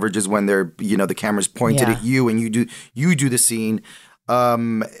coverage is when they're, the camera's pointed at you and you do the scene.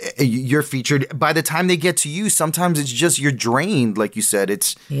 You're featured. By the time they get to you, sometimes it's just you're drained, like you said.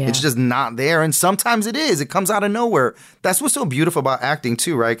 It's just not there, and sometimes it is. It comes out of nowhere. That's what's so beautiful about acting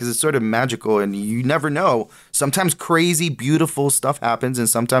too, right? Because it's sort of magical, and you never know. Sometimes crazy, beautiful stuff happens, and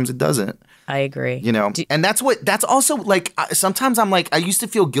sometimes it doesn't. I agree. And that's also like, sometimes I'm like, I used to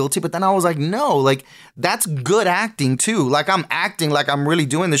feel guilty, but then I was like, no, like that's good acting too. Like I'm acting like I'm really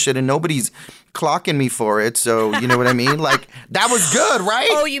doing this shit and nobody's clocking me for it. So you know what I mean? Like that was good, right?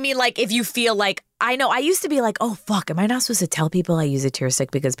 Oh, you mean like if you feel like I know. I used to be like, oh, fuck, am I not supposed to tell people I use a tear stick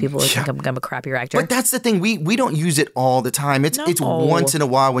because people will think I'm a crappier actor? But that's the thing. We don't use it all the time. It's once in a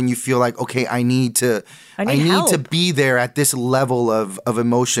while when you feel like, okay, I need to be there at this level of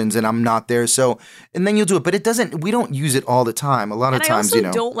emotions and I'm not there. So, and then you'll do it. But we don't use it all the time. A lot of times, I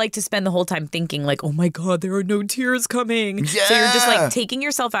also don't like to spend the whole time thinking like, oh my God, there are no tears coming. Yeah. So you're just like taking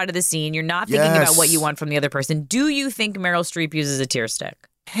yourself out of the scene. You're not thinking about what you want from the other person. Do you think Meryl Streep uses a tear stick?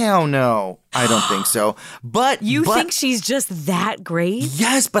 Hell no, I don't think so. But you think she's just that great?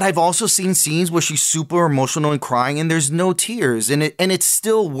 Yes, but I've also seen scenes where she's super emotional and crying, and there's no tears, and it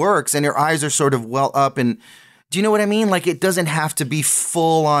still works, and her eyes are sort of well up. And do you know what I mean? Like it doesn't have to be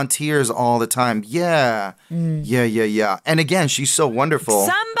full on tears all the time. Yeah, yeah. And again, she's so wonderful.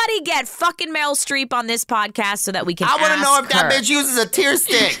 Somebody get fucking Meryl Streep on this podcast so that we can. I want to know if that bitch uses a tear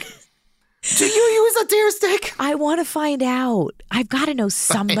stick. Do you use a tear stick? I want to find out. I've got to know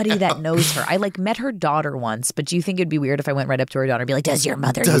somebody that knows her. I met her daughter once, but do you think it'd be weird if I went right up to her daughter and be like, does your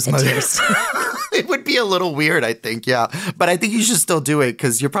mother use a tear stick? It would be a little weird, I think, yeah. But I think you should still do it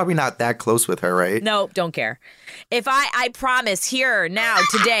because you're probably not that close with her, right? No, don't care. If I promise here, now,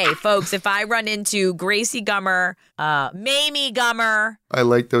 today, folks, if I run into Gracie Gummer, Mamie Gummer. I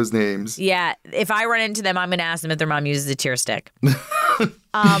like those names. Yeah. If I run into them, I'm going to ask them if their mom uses a tear stick.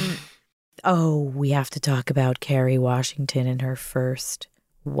 Oh, we have to talk about Kerry Washington in her first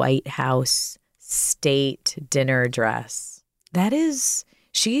White House state dinner dress.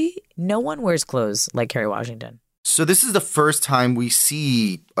 No one wears clothes like Kerry Washington. So this is the first time we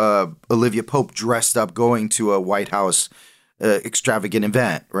see Olivia Pope dressed up going to a White House extravagant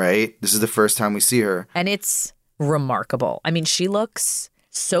event, right? This is the first time we see her. And it's remarkable. I mean, she looks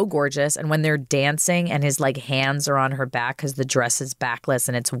so gorgeous. And when they're dancing and his hands are on her back because the dress is backless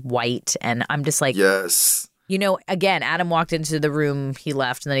and it's white. And I'm just like, yes. You know, again, Adam walked into the room, he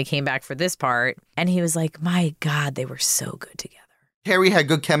left, and then he came back for this part. And he was like, my God, they were so good together. Harry had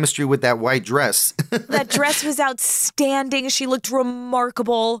good chemistry with that white dress. That dress was outstanding. She looked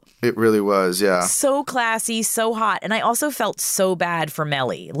remarkable. It really was, yeah. So classy, so hot. And I also felt so bad for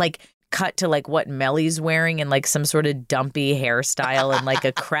Mellie. Cut to what Mellie's wearing and some sort of dumpy hairstyle and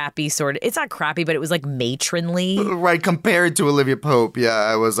a crappy sort of, it's not crappy, but it was matronly. Right, compared to Olivia Pope. Yeah,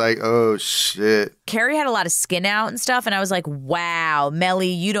 I was like, oh shit. Carrie had a lot of skin out and stuff, and I was like, wow,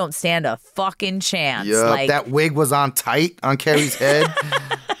 Mellie, you don't stand a fucking chance. Yeah, that wig was on tight on Carrie's head.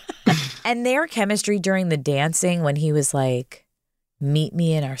 And their chemistry during the dancing when he was like, meet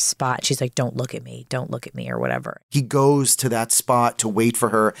me in our spot. She's like, don't look at me, or whatever. He goes to that spot to wait for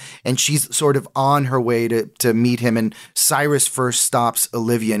her, and she's sort of on her way to meet him. And Cyrus first stops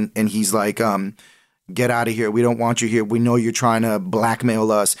Olivia, and he's like, get out of here. We don't want you here. We know you're trying to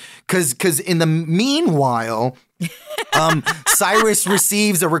blackmail us. Because in the meanwhile, Cyrus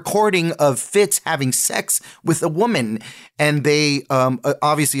receives a recording of Fitz having sex with a woman, and they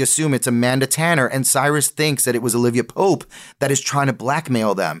obviously assume it's Amanda Tanner, and Cyrus thinks that it was Olivia Pope that is trying to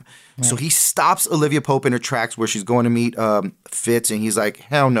blackmail them. Right. So he stops Olivia Pope in her tracks where she's going to meet Fitz, and he's like,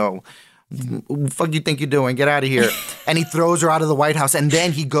 hell no. What the fuck you think you're doing? Get out of here. And he throws her out of the White House. And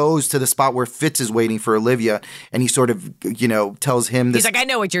then he goes to the spot where Fitz is waiting for Olivia. And he sort of, tells him this. He's like, I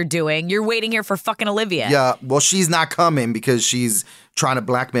know what you're doing. You're waiting here for fucking Olivia. Yeah. Well, she's not coming because she's trying to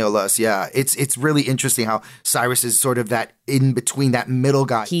blackmail us. Yeah. It's really interesting how Cyrus is sort of that in between, that middle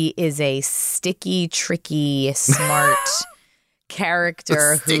guy. He is a sticky, tricky, smart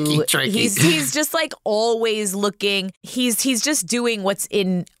character who he's just always looking. He's just doing what's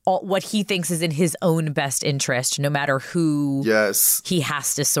in what he thinks is in his own best interest, no matter who he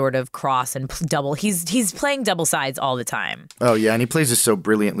has to sort of cross and double. He's playing double sides all the time. Oh yeah, and he plays it so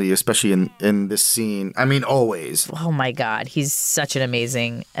brilliantly, especially in this scene. I mean, always. Oh my God, he's such an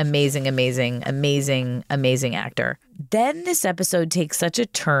amazing actor. Then this episode takes such a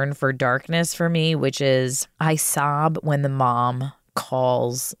turn for darkness for me, which is I sob when the mom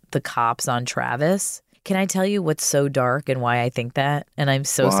calls the cops on Travis. Can I tell you what's so dark and why I think that? And I'm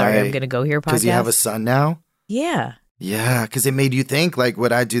so sorry I'm going to go here, podcast. Because you have a son now? Yeah. Yeah, because it made you think,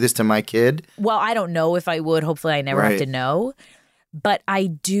 would I do this to my kid? Well, I don't know if I would. Hopefully I never have to know. But I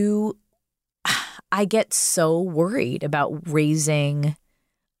get so worried about raising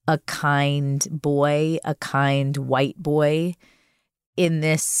a kind boy, a kind white boy in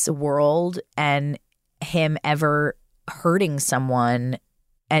this world, and him ever hurting someone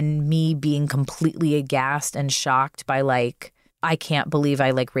and me being completely aghast and shocked by I can't believe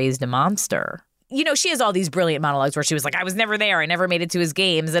I raised a monster. She has all these brilliant monologues where she was like, I was never there. I never made it to his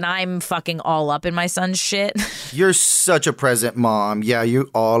games. And I'm fucking all up in my son's shit. You're such a present mom. Yeah, you're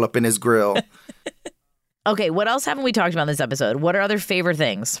all up in his grill. Okay, what else haven't we talked about in this episode? What are other favorite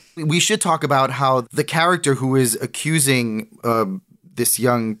things? We should talk about how the character who is accusing this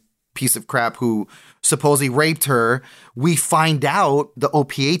young piece of crap who supposedly raped her, we find out the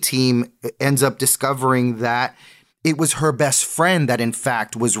OPA team ends up discovering that it was her best friend that in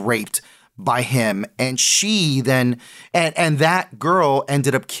fact was raped by him. And she then, and that girl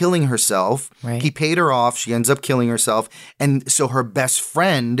ended up killing herself. Right. He paid her off. She ends up killing herself. And so her best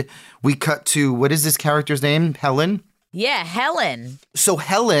friend, we cut to, what is this character's name? Helen? Yeah, Helen. So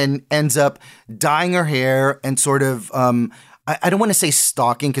Helen ends up dyeing her hair and sort of, I don't want to say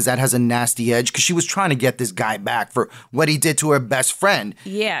stalking because that has a nasty edge, because she was trying to get this guy back for what he did to her best friend.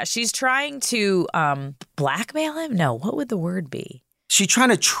 Yeah, she's trying to blackmail him? No, what would the word be? She's trying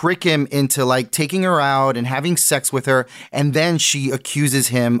to trick him into like taking her out and having sex with her, and then she accuses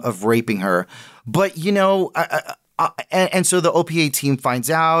him of raping her. But, you know, and so the OPA team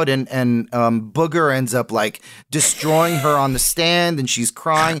finds out, and Booger ends up like destroying her on the stand, and she's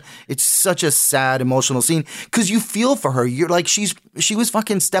crying. It's such a sad, emotional scene because you feel for her. You're like, she was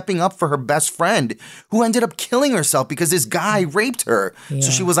fucking stepping up for her best friend who ended up killing herself because this guy raped her. Yeah. So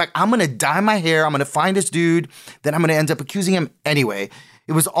she was like, I'm gonna dye my hair. I'm gonna find this dude. Then I'm gonna end up accusing him anyway.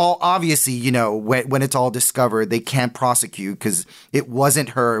 It was all obviously, you know, when it's all discovered, they can't prosecute because it wasn't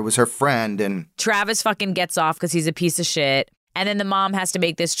her. It was her friend. And Travis fucking gets off because he's a piece of shit. And then the mom has to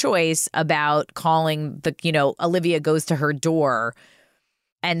make this choice about calling the, you know, Olivia goes to her door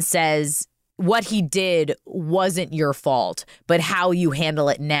and says, what he did wasn't your fault, but how you handle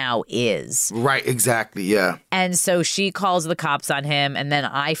it now is. Right, exactly, yeah. And so she calls the cops on him, and then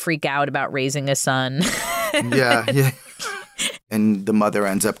I freak out about raising a son. Yeah. And the mother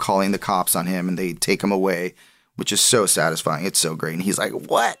ends up calling the cops on him, and they take him away, which is so satisfying. It's so great. And he's like,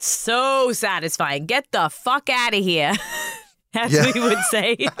 what? So satisfying. Get the fuck out of here, as we would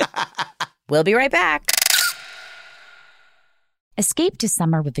say. We'll be right back. Escape to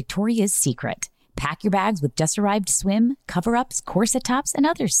summer with Victoria's Secret. Pack your bags with just-arrived swim, cover-ups, corset tops, and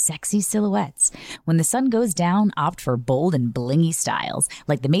other sexy silhouettes. When the sun goes down, opt for bold and blingy styles,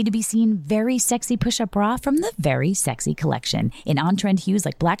 like the made-to-be-seen Very Sexy Push-Up Bra from the Very Sexy Collection, in on-trend hues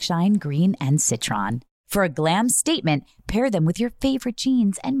like black shine, green, and citron. For a glam statement, pair them with your favorite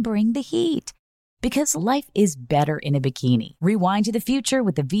jeans and bring the heat. Because life is better in a bikini. Rewind to the future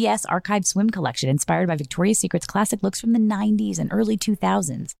with the VS Archive Swim Collection, inspired by Victoria's Secret's classic looks from the 90s and early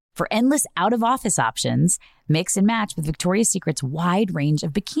 2000s. For endless out-of-office options, mix and match with Victoria's Secret's wide range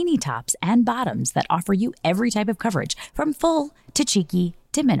of bikini tops and bottoms that offer you every type of coverage, from full to cheeky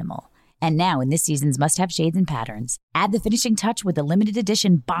to minimal. And now in this season's must-have shades and patterns, add the finishing touch with the limited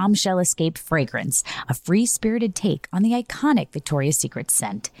edition Bombshell Escape fragrance, a free-spirited take on the iconic Victoria's Secret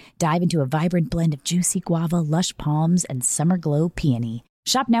scent. Dive into a vibrant blend of juicy guava, lush palms, and summer glow peony.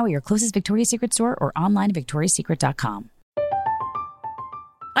 Shop now at your closest Victoria's Secret store or online at victoriassecret.com.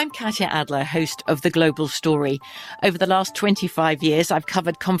 I'm Katya Adler, host of The Global Story. Over the last 25 years, I've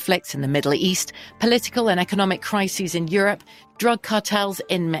covered conflicts in the Middle East, political and economic crises in Europe, drug cartels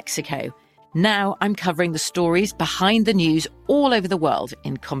in Mexico. Now I'm covering the stories behind the news all over the world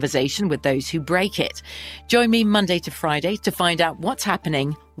in conversation with those who break it. Join me Monday to Friday to find out what's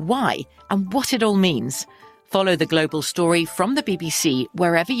happening, why, and what it all means. Follow The Global Story from the BBC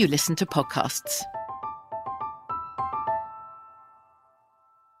wherever you listen to podcasts.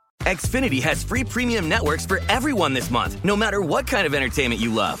 Xfinity has free premium networks for everyone this month, no matter what kind of entertainment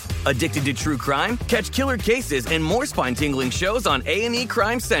you love. Addicted to true crime? Catch killer cases and more spine-tingling shows on A&E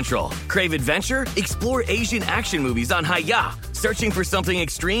Crime Central. Crave adventure? Explore Asian action movies on Hi-Ya. Searching for something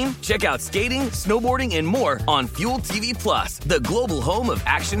extreme? Check out skating, snowboarding, and more on Fuel TV Plus, the global home of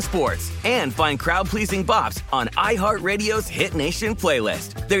action sports. And find crowd-pleasing bops on iHeartRadio's Hit Nation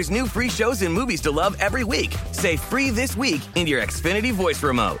playlist. There's new free shows and movies to love every week. Say free this week in your Xfinity voice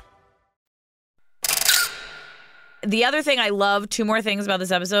remote. The other thing I love, two more things about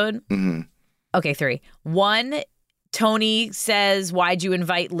this episode. Mm-hmm. Okay, three. One, Tony says, why'd you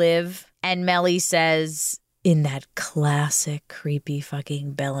invite Liv? And Melly says, in that classic creepy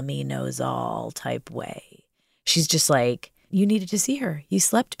fucking Bellamy knows all type way. She's just like, you needed to see her. You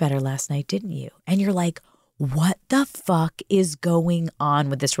slept better last night, didn't you? And you're like, what the fuck is going on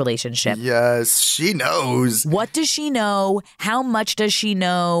with this relationship? Yes, she knows. What does she know? How much does she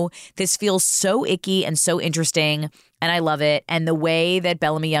know? This feels so icky and so interesting. And I love it. And the way that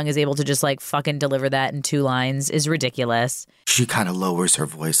Bellamy Young is able to just like fucking deliver that in 2 lines is ridiculous. She kind of lowers her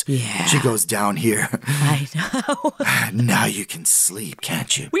voice. Yeah. She goes down here. I know. Now you can sleep,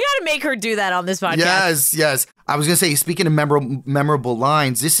 can't you? We got to make her do that on this podcast. Yes. I was going to say, speaking of memorable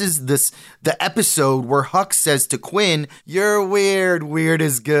lines, this is the episode where Huck says to Quinn, "You're weird. Weird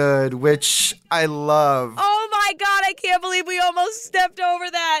is good," which I love. Oh my God, I can't believe we almost stepped over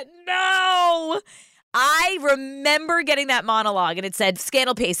that. No. I remember getting that monologue and it said,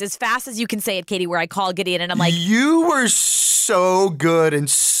 "Scandal pace as fast as you can say it, Katie," where I call Gideon and I'm like, you were so good and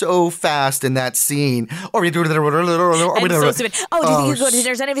so fast in that scene. And so stupid. Oh, do you think you can go to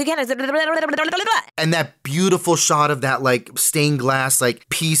dinner if you can? And that beautiful shot of that like stained glass like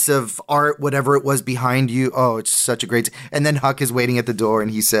piece of art, whatever it was behind you. Oh, it's such a great. And then Huck is waiting at the door and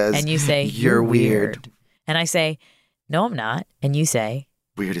he says, and you say, "You're weird." And I say, "No, I'm not." And you say,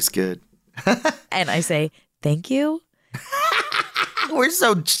 "Weird is good." And I say, "Thank you." We're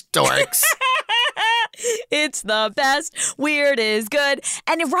so dorks. It's the best. Weird is good.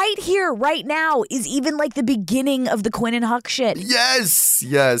 And right here, right now, is even like the beginning of the Quinn and Huck shit.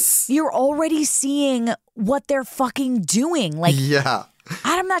 Yes. You're already seeing what they're fucking doing. Like, yeah.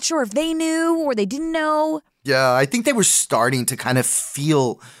 I'm not sure if they knew or they didn't know. Yeah, I think they were starting to kind of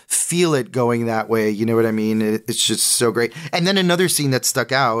feel it going that way. You know what I mean? It's just so great. And then another scene that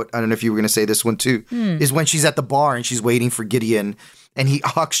stuck out, I don't know if you were going to say this one too, is when she's at the bar and she's waiting for Gideon. And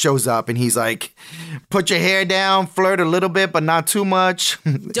Huck shows up and he's like, "Put your hair down, flirt a little bit, but not too much.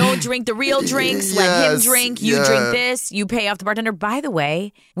 Don't drink the real drinks. Let him drink. You drink this. You pay off the bartender." By the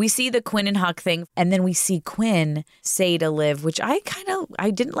way, we see the Quinn and Huck thing. And then we see Quinn say to Liv, which I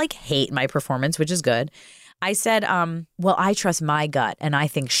didn't like hate my performance, which is good. I said, well, I trust my gut and I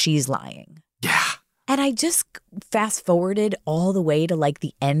think she's lying. Yeah. And I just fast forwarded all the way to like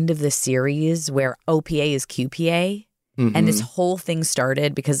the end of the series where OPA is QPA. Mm-hmm. And this whole thing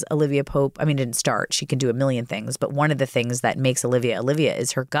started because Olivia Pope, it didn't start. She can do a million things. But one of the things that makes Olivia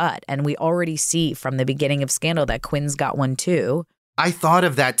is her gut. And we already see from the beginning of Scandal that Quinn's got one too. I thought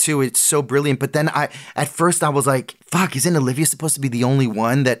of that too. It's so brilliant. But then at first I was like, fuck, isn't Olivia supposed to be the only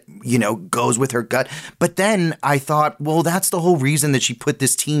one that, goes with her gut? But then I thought, well, that's the whole reason that she put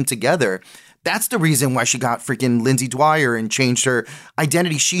this team together. That's the reason why she got freaking Lindsay Dwyer and changed her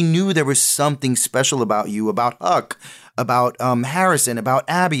identity. She knew there was something special about you, about Huck, about Harrison, about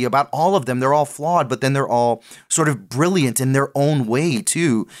Abby, about all of them. They're all flawed, but then they're all sort of brilliant in their own way,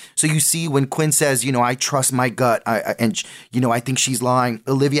 too. So you see when Quinn says, I trust my gut, I think she's lying.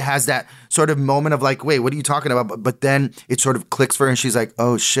 Olivia has that sort of moment of like, wait, what are you talking about? But then it sort of clicks for her and she's like,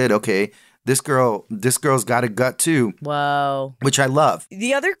 oh, shit, okay. This girl's got a gut too. Whoa. Which I love.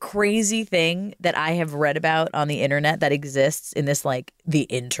 The other crazy thing that I have read about on the internet that exists in this like the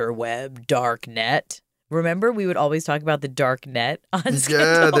interweb dark net. Remember we would always talk about the dark net on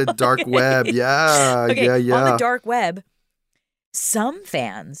Scandal? Yeah, the dark web. Yeah. Okay, yeah. On the dark web, some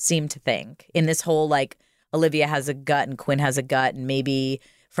fans seem to think in this whole like Olivia has a gut and Quinn has a gut and maybe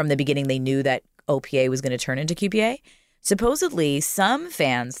from the beginning they knew that OPA was going to turn into QPA. Supposedly, some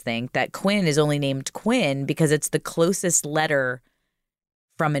fans think that Quinn is only named Quinn because it's the closest letter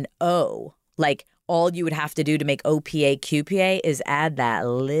from an O. Like, all you would have to do to make OPA QPA is add that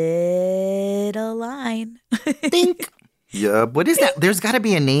little line. Think. Yeah, what is that? There's got to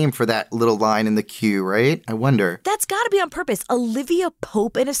be a name for that little line in the Q, right? I wonder. That's got to be on purpose. Olivia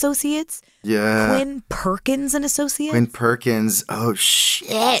Pope and Associates? Yeah. Quinn Perkins and Associates? Quinn Perkins. Oh,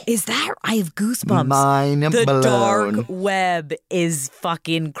 shit. Is that? I have goosebumps. Mind the blown. Dark web is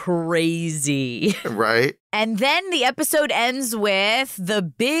fucking crazy. Right? And then the episode ends with the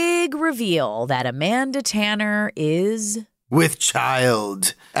big reveal that Amanda Tanner is... with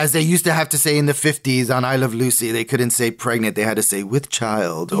child. As they used to have to say in the 50s on I Love Lucy, they couldn't say pregnant. They had to say with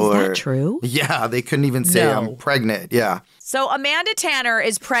child. Is that true? Yeah, they couldn't even say I'm pregnant. Yeah. So Amanda Tanner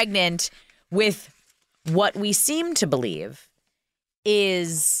is pregnant with what we seem to believe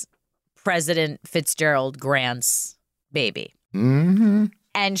is President Fitzgerald Grant's baby. Mm-hmm.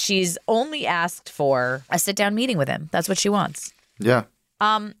 And she's only asked for a sit-down meeting with him. That's what she wants. Yeah.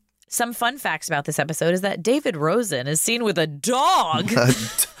 Some fun facts about this episode is that David Rosen is seen with a dog.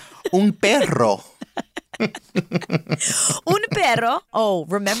 Un perro. Un perro. Oh,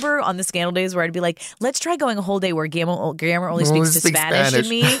 remember on the Scandal days where I'd be like, let's try going a whole day where Guillermo only speaks Spanish to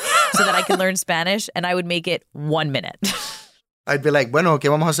me so that I can learn Spanish, and I would make it 1 minute. I'd be like, bueno, ¿qué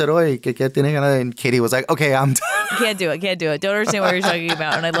vamos a hacer hoy? ¿Qué tiene ganas? And Katie was like, okay, I'm done. Can't do it. Don't understand what you're talking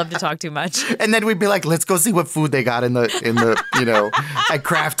about, and I love to talk too much. And then we'd be like, let's go see what food they got in the at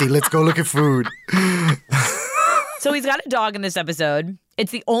Crafty. Let's go look at food. So he's got a dog in this episode.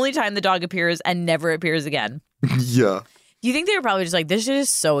 It's the only time the dog appears and never appears again. Yeah. You think they were probably just like, this shit is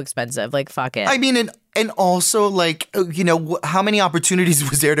so expensive. Like, fuck it. I mean, and also, like, you know, how many opportunities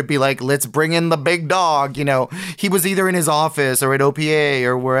was there to be like, let's bring in the big dog? You know, he was either in his office or at OPA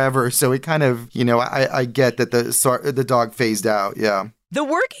or wherever. So it kind of, you know, I get that the dog phased out. Yeah. The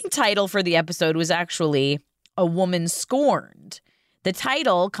working title for the episode was actually A Woman Scorned. The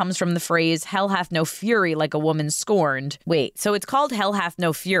title comes from the phrase, hell hath no fury like a woman scorned. Wait, so it's called Hell Hath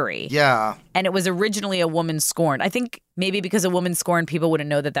No Fury. Yeah. And it was originally A Woman Scorned. I think maybe because A Woman Scorned, people wouldn't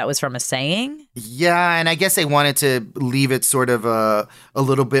know that was from a saying. Yeah, and I guess they wanted to leave it sort of a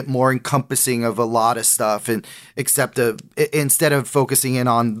little bit more encompassing of a lot of stuff, and instead of focusing in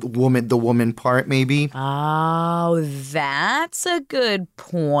on the woman part, maybe. Oh, that's a good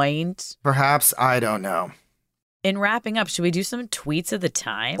point. Perhaps, I don't know. In wrapping up, should we do some tweets of the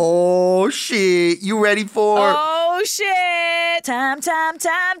time? Oh, shit. You ready for... Oh, shit. Time. Tweets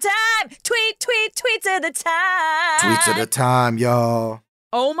of the time. Tweets of the time, y'all.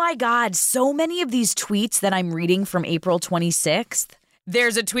 Oh, my God. So many of these tweets that I'm reading from April 26th.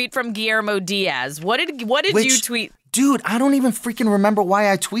 There's a tweet from Guillermo Diaz. What did you tweet? Dude, I don't even freaking remember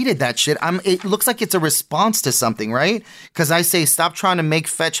why I tweeted that shit. It looks like it's a response to something, right? Because I say, stop trying to make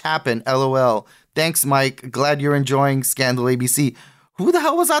fetch happen, LOL. Thanks, Mike. Glad you're enjoying Scandal ABC. Who the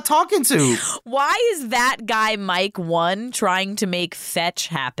hell was I talking to? Why is that guy Mike 1 trying to make fetch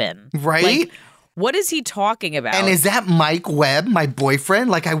happen? Right? Like, what is he talking about? And is that Mike Webb, my boyfriend?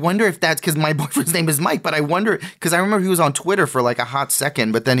 Like, I wonder if that's because my boyfriend's name is Mike, but I wonder, because I remember he was on Twitter for like a hot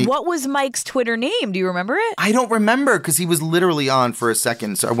second, but then he... What was Mike's Twitter name? Do you remember it? I don't remember, because he was literally on for a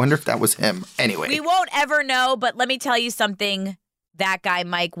second, so I wonder if that was him. Anyway. We won't ever know, but let me tell you something. That guy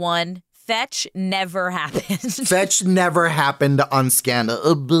Mike 1... Fetch never happened. Fetch never happened on Scandal.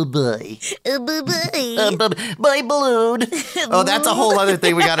 Oh, bye-bye. Bye, balloon. Oh, that's a whole other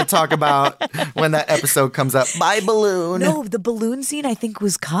thing we got to talk about when that episode comes up. Bye, balloon. No, the balloon scene I think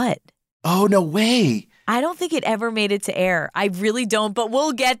was cut. Oh, no way. I don't think it ever made it to air. I really don't, but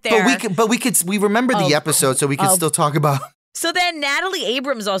we'll get there. We remember the episode, so we can still talk about... So then Natalie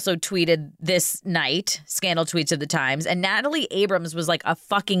Abrams also tweeted this night, Scandal Tweets of the Times, and Natalie Abrams was like a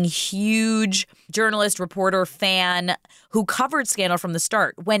fucking huge journalist, reporter, fan who covered Scandal from the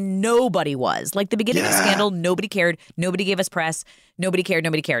start when nobody was. Like the beginning of Scandal, nobody cared, nobody gave us press, nobody cared,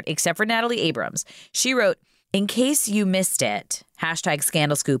 except for Natalie Abrams. She wrote, in case you missed it,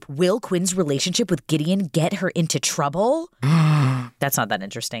 #Scandal Scoop, will Quinn's relationship with Gideon get her into trouble? That's not that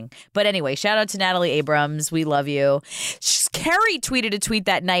interesting. But anyway, shout out to Natalie Abrams. We love you. Carrie tweeted a tweet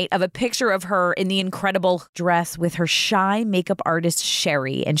that night of a picture of her in the incredible dress with her shy makeup artist,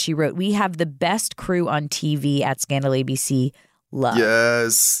 Sherry. And she wrote, we have the best crew on TV at Scandal ABC. Love.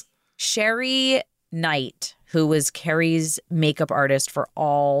 Yes. Sherry Knight, who was Carrie's makeup artist for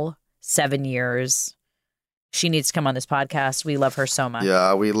all 7 years. She needs to come on this podcast. We love her so much.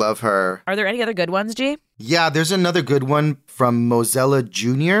 Yeah, we love her. Are there any other good ones, G? Yeah, there's another good one from Mozella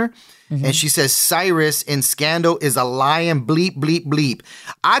Jr. And she says, Cyrus in Scandal is a lying bleep, bleep, bleep.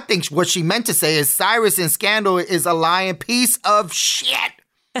 I think what she meant to say is Cyrus in Scandal is a lying piece of shit.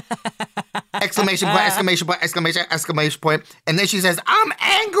 Exclamation point, exclamation point, exclamation, exclamation point. And then she says, I'm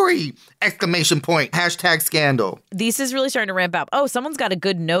angry! Exclamation point. #Scandal. This is really starting to ramp up. Oh, someone's got a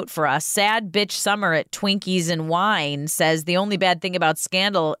good note for us. Sad bitch Summer at Twinkies and Wine says the only bad thing about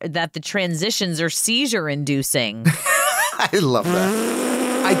Scandal that the transitions are seizure-inducing. I love that.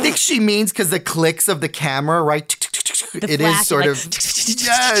 I think she means because the clicks of the camera, right? It is sort of...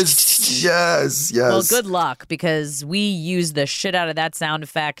 Yes. Well, good luck, because we used the shit out of that sound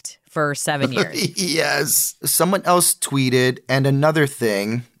effect for 7 years. Yes. Someone else tweeted, and another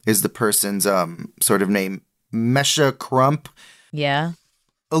thing is the person's sort of name, Mesha Crump. Yeah.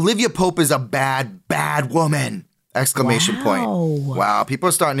 Olivia Pope is a bad, bad woman! Exclamation point. Wow. People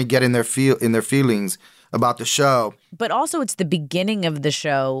are starting to get in their feelings about the show. But also it's the beginning of the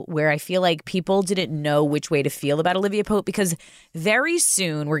show where I feel like people didn't know which way to feel about Olivia Pope, because very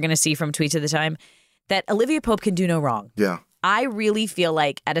soon we're going to see from Tweets of the Time that Olivia Pope can do no wrong. Yeah. I really feel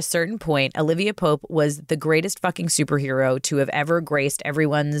like at a certain point, Olivia Pope was the greatest fucking superhero to have ever graced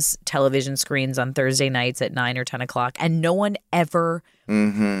everyone's television screens on Thursday nights at 9 or 10 o'clock. And no one ever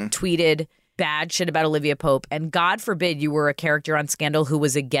tweeted bad shit about Olivia Pope. And God forbid you were a character on Scandal who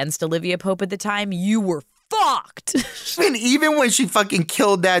was against Olivia Pope at the time. You were fucked. And even when she fucking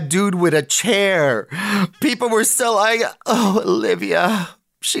killed that dude with a chair, people were still like, oh, Olivia.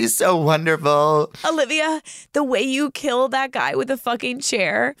 She's so wonderful. Olivia, the way you kill that guy with a fucking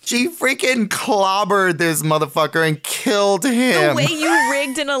chair. She freaking clobbered this motherfucker and killed him. The way you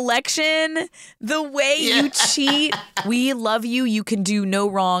rigged an election. The way you cheat. We love you. You can do no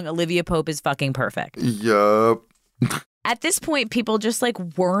wrong. Olivia Pope is fucking perfect. Yup. At this point, people just like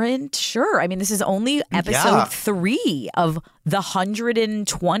weren't sure. I mean, this is only episode 3 of the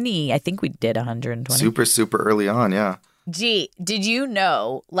 120. I think we did 120. Super early on, yeah. Gee, did you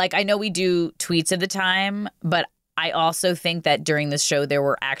know, like, I know we do tweets of the time, but I also think that during this show, there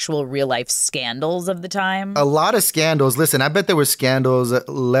were actual real life scandals of the time. A lot of scandals. Listen, I bet there were scandals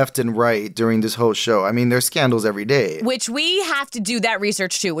left and right during this whole show. I mean, there's scandals every day. Which we have to do that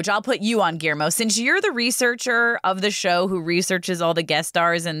research too, which I'll put you on, Guillermo. Since you're the researcher of the show who researches all the guest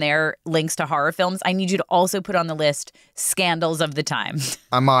stars and their links to horror films, I need you to also put on the list scandals of the time.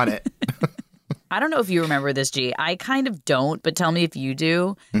 I'm on it. I don't know if you remember this, G. I kind of don't, but tell me if you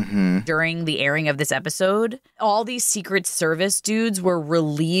do. Mm-hmm. During the airing of this episode, all these Secret Service dudes were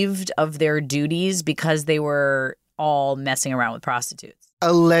relieved of their duties because they were all messing around with prostitutes.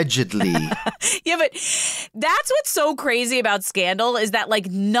 Allegedly. Yeah, but that's what's so crazy about Scandal is that, like,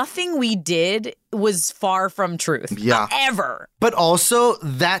 nothing we did was far from truth. Yeah. Ever. But also,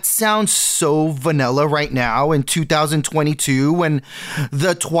 that sounds so vanilla right now in 2022 when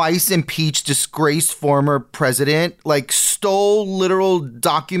the twice impeached, disgraced former president, like, stole literal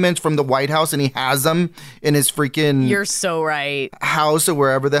documents from the White House and he has them in his freaking... You're so right. ...house or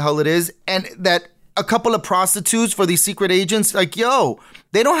wherever the hell it is. And that a couple of prostitutes for these secret agents, like, yo...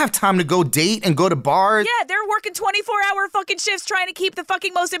 They don't have time to go date and go to bars. Yeah, they're working 24-hour fucking shifts trying to keep the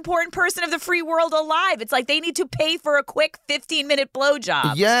fucking most important person of the free world alive. It's like they need to pay for a quick 15-minute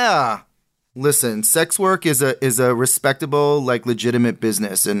blowjob. Yeah. Listen, sex work is a respectable, like, legitimate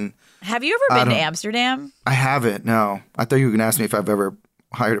business. And have you ever been to Amsterdam? I haven't, no. I thought you were going to ask me if I've ever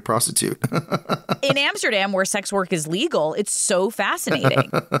hired a prostitute. In Amsterdam, where sex work is legal, it's so fascinating.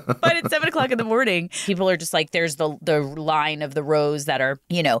 But at 7 o'clock in the morning, people are just like, there's the line of the rows that are,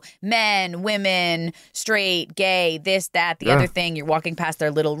 you know, men, women, straight, gay, this, that, the other thing. You're walking past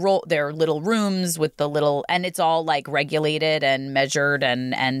their little rooms with the little, and it's all like regulated and measured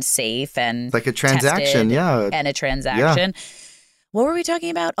and safe and like a transaction, tested and a transaction. Yeah. What were we talking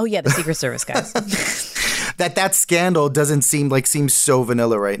about? Oh, yeah, the Secret Service guys. That scandal seems so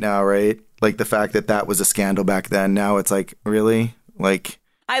vanilla right now, right? Like the fact that was a scandal back then. Now it's like, really? Like,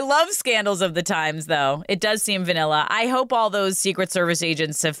 I love scandals of the times, though. It does seem vanilla. I hope all those Secret Service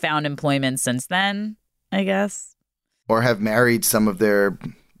agents have found employment since then, I guess. Or have married some of their,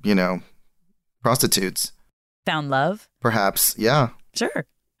 you know, prostitutes. Found love? Perhaps, yeah. Sure.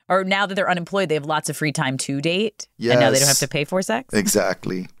 Or now that they're unemployed, they have lots of free time to date. Yes. And now they don't have to pay for sex.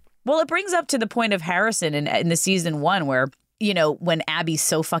 Exactly. Well, it brings up to the point of Harrison in the season 1 where, you know, when Abby's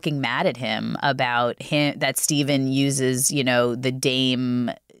so fucking mad at him about him that Steven uses, you know, the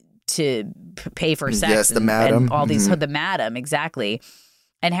dame to pay for sex. Yes, the madam. And all these, the madam, exactly.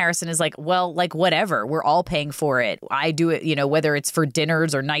 And Harrison is like, well, like, whatever. We're all paying for it. I do it, you know, whether it's for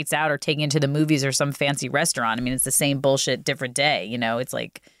dinners or nights out or taking into the movies or some fancy restaurant. I mean, it's the same bullshit, different day. You know, it's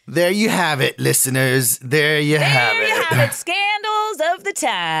like. There you have it, listeners. There you have it. Scandals of the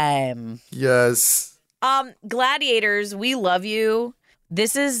time. Yes. Gladiators, we love you.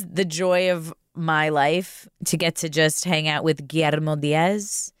 This is the joy of my life to get to just hang out with Guillermo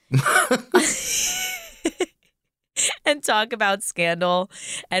Diaz. And talk about Scandal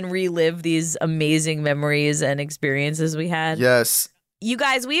and relive these amazing memories and experiences we had. Yes. You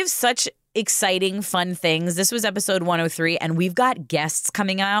guys, we have such exciting, fun things. This was episode 103, and we've got guests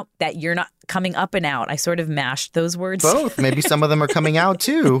coming out that you're not coming up and out. I sort of mashed those words. Both. Maybe some of them are coming out,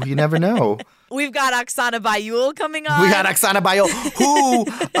 too. You never know. We've got Oksana Bayul coming on. We got Oksana Bayul, who,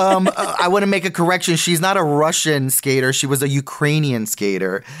 I want to make a correction. She's not a Russian skater. She was a Ukrainian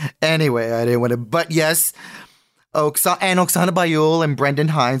skater. Anyway, I didn't want to, but yes. Oksana Bayul and Brendan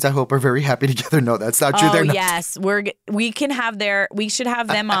Hines, I hope, are very happy together. No, that's not true. Oh, They're not. Yes. We should have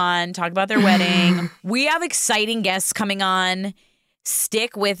them on, talk about their wedding. We have exciting guests coming on.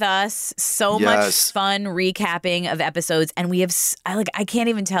 Stick with us. So much fun recapping of episodes. And we have, I can't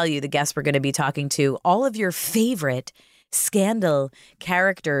even tell you the guests we're going to be talking to. All of your favorite Scandal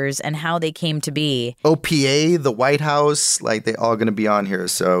characters and how they came to be. OPA, the White House, like they all going to be on here.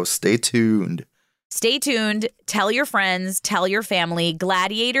 So stay tuned. Stay tuned. Tell your friends. Tell your family.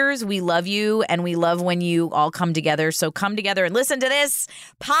 Gladiators, we love you, and we love when you all come together. So come together and listen to this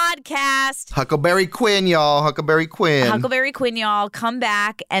podcast. Huckleberry Quinn, y'all. Huckleberry Quinn, y'all. Come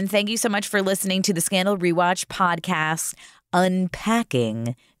back, and thank you so much for listening to the Scandal Rewatch podcast,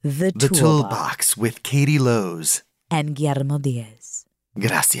 Unpacking the Toolbox with Katie Lowes and Guillermo Diaz.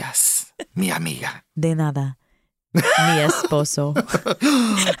 Gracias, mi amiga. De nada. Mi esposo.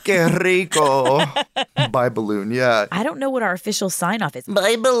 Que rico. Bye, balloon. Yeah. I don't know what our official sign-off is.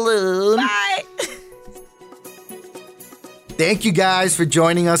 Bye, balloon. Bye. Thank you guys for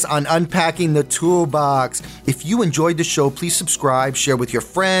joining us on Unpacking the Toolbox. If you enjoyed the show, please subscribe, share with your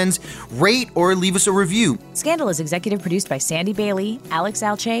friends, rate, or leave us a review. Scandal is executive produced by Sandy Bailey, Alex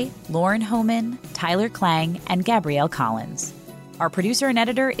Alche, Lauren Homan, Tyler Klang, and Gabrielle Collins. Our producer and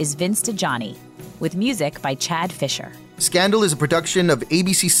editor is Vince DeJohnny, with music by Chad Fisher. Scandal is a production of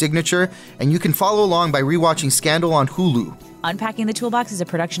ABC Signature, and you can follow along by rewatching Scandal on Hulu. Unpacking the Toolbox is a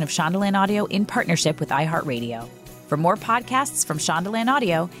production of Shondaland Audio in partnership with iHeartRadio. For more podcasts from Shondaland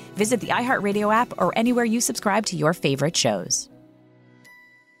Audio, visit the iHeartRadio app or anywhere you subscribe to your favorite shows.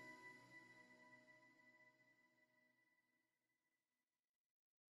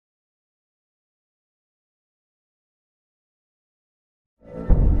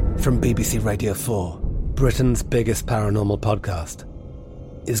 From BBC Radio 4, Britain's biggest paranormal podcast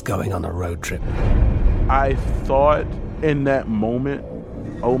is going on a road trip. I thought in that moment,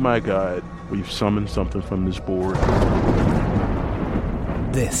 oh my God, we've summoned something from this board.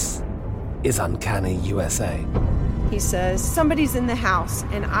 This is Uncanny USA. He says, somebody's in the house,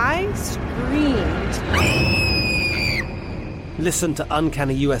 and I screamed. Listen to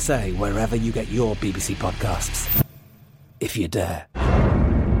Uncanny USA wherever you get your BBC podcasts, if you dare.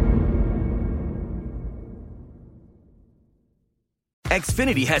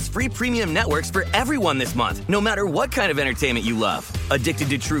 Xfinity has free premium networks for everyone this month, no matter what kind of entertainment you love. Addicted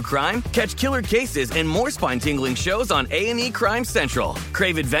to true crime? Catch killer cases and more spine-tingling shows on A&E Crime Central.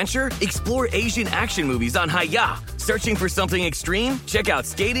 Crave adventure? Explore Asian action movies on Hi-YAH. Searching for something extreme? Check out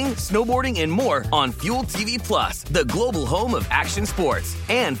skating, snowboarding, and more on Fuel TV Plus, the global home of action sports.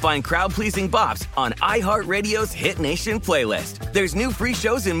 And find crowd-pleasing bops on iHeartRadio's Hit Nation playlist. There's new free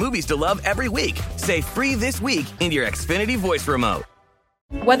shows and movies to love every week. Say free this week in your Xfinity voice remote.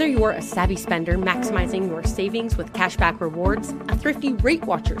 Whether you're a savvy spender maximizing your savings with cashback rewards, a thrifty rate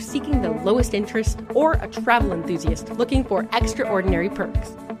watcher seeking the lowest interest, or a travel enthusiast looking for extraordinary perks,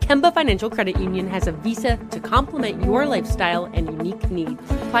 Kemba Financial Credit Union has a visa to complement your lifestyle and unique needs.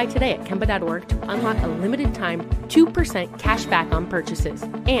 Apply today at Kemba.org to unlock a limited-time 2% cash back on purchases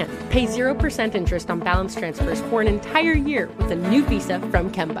and pay 0% interest on balance transfers for an entire year with a new visa from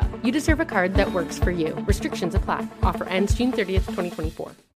Kemba. You deserve a card that works for you. Restrictions apply. Offer ends June 30th, 2024.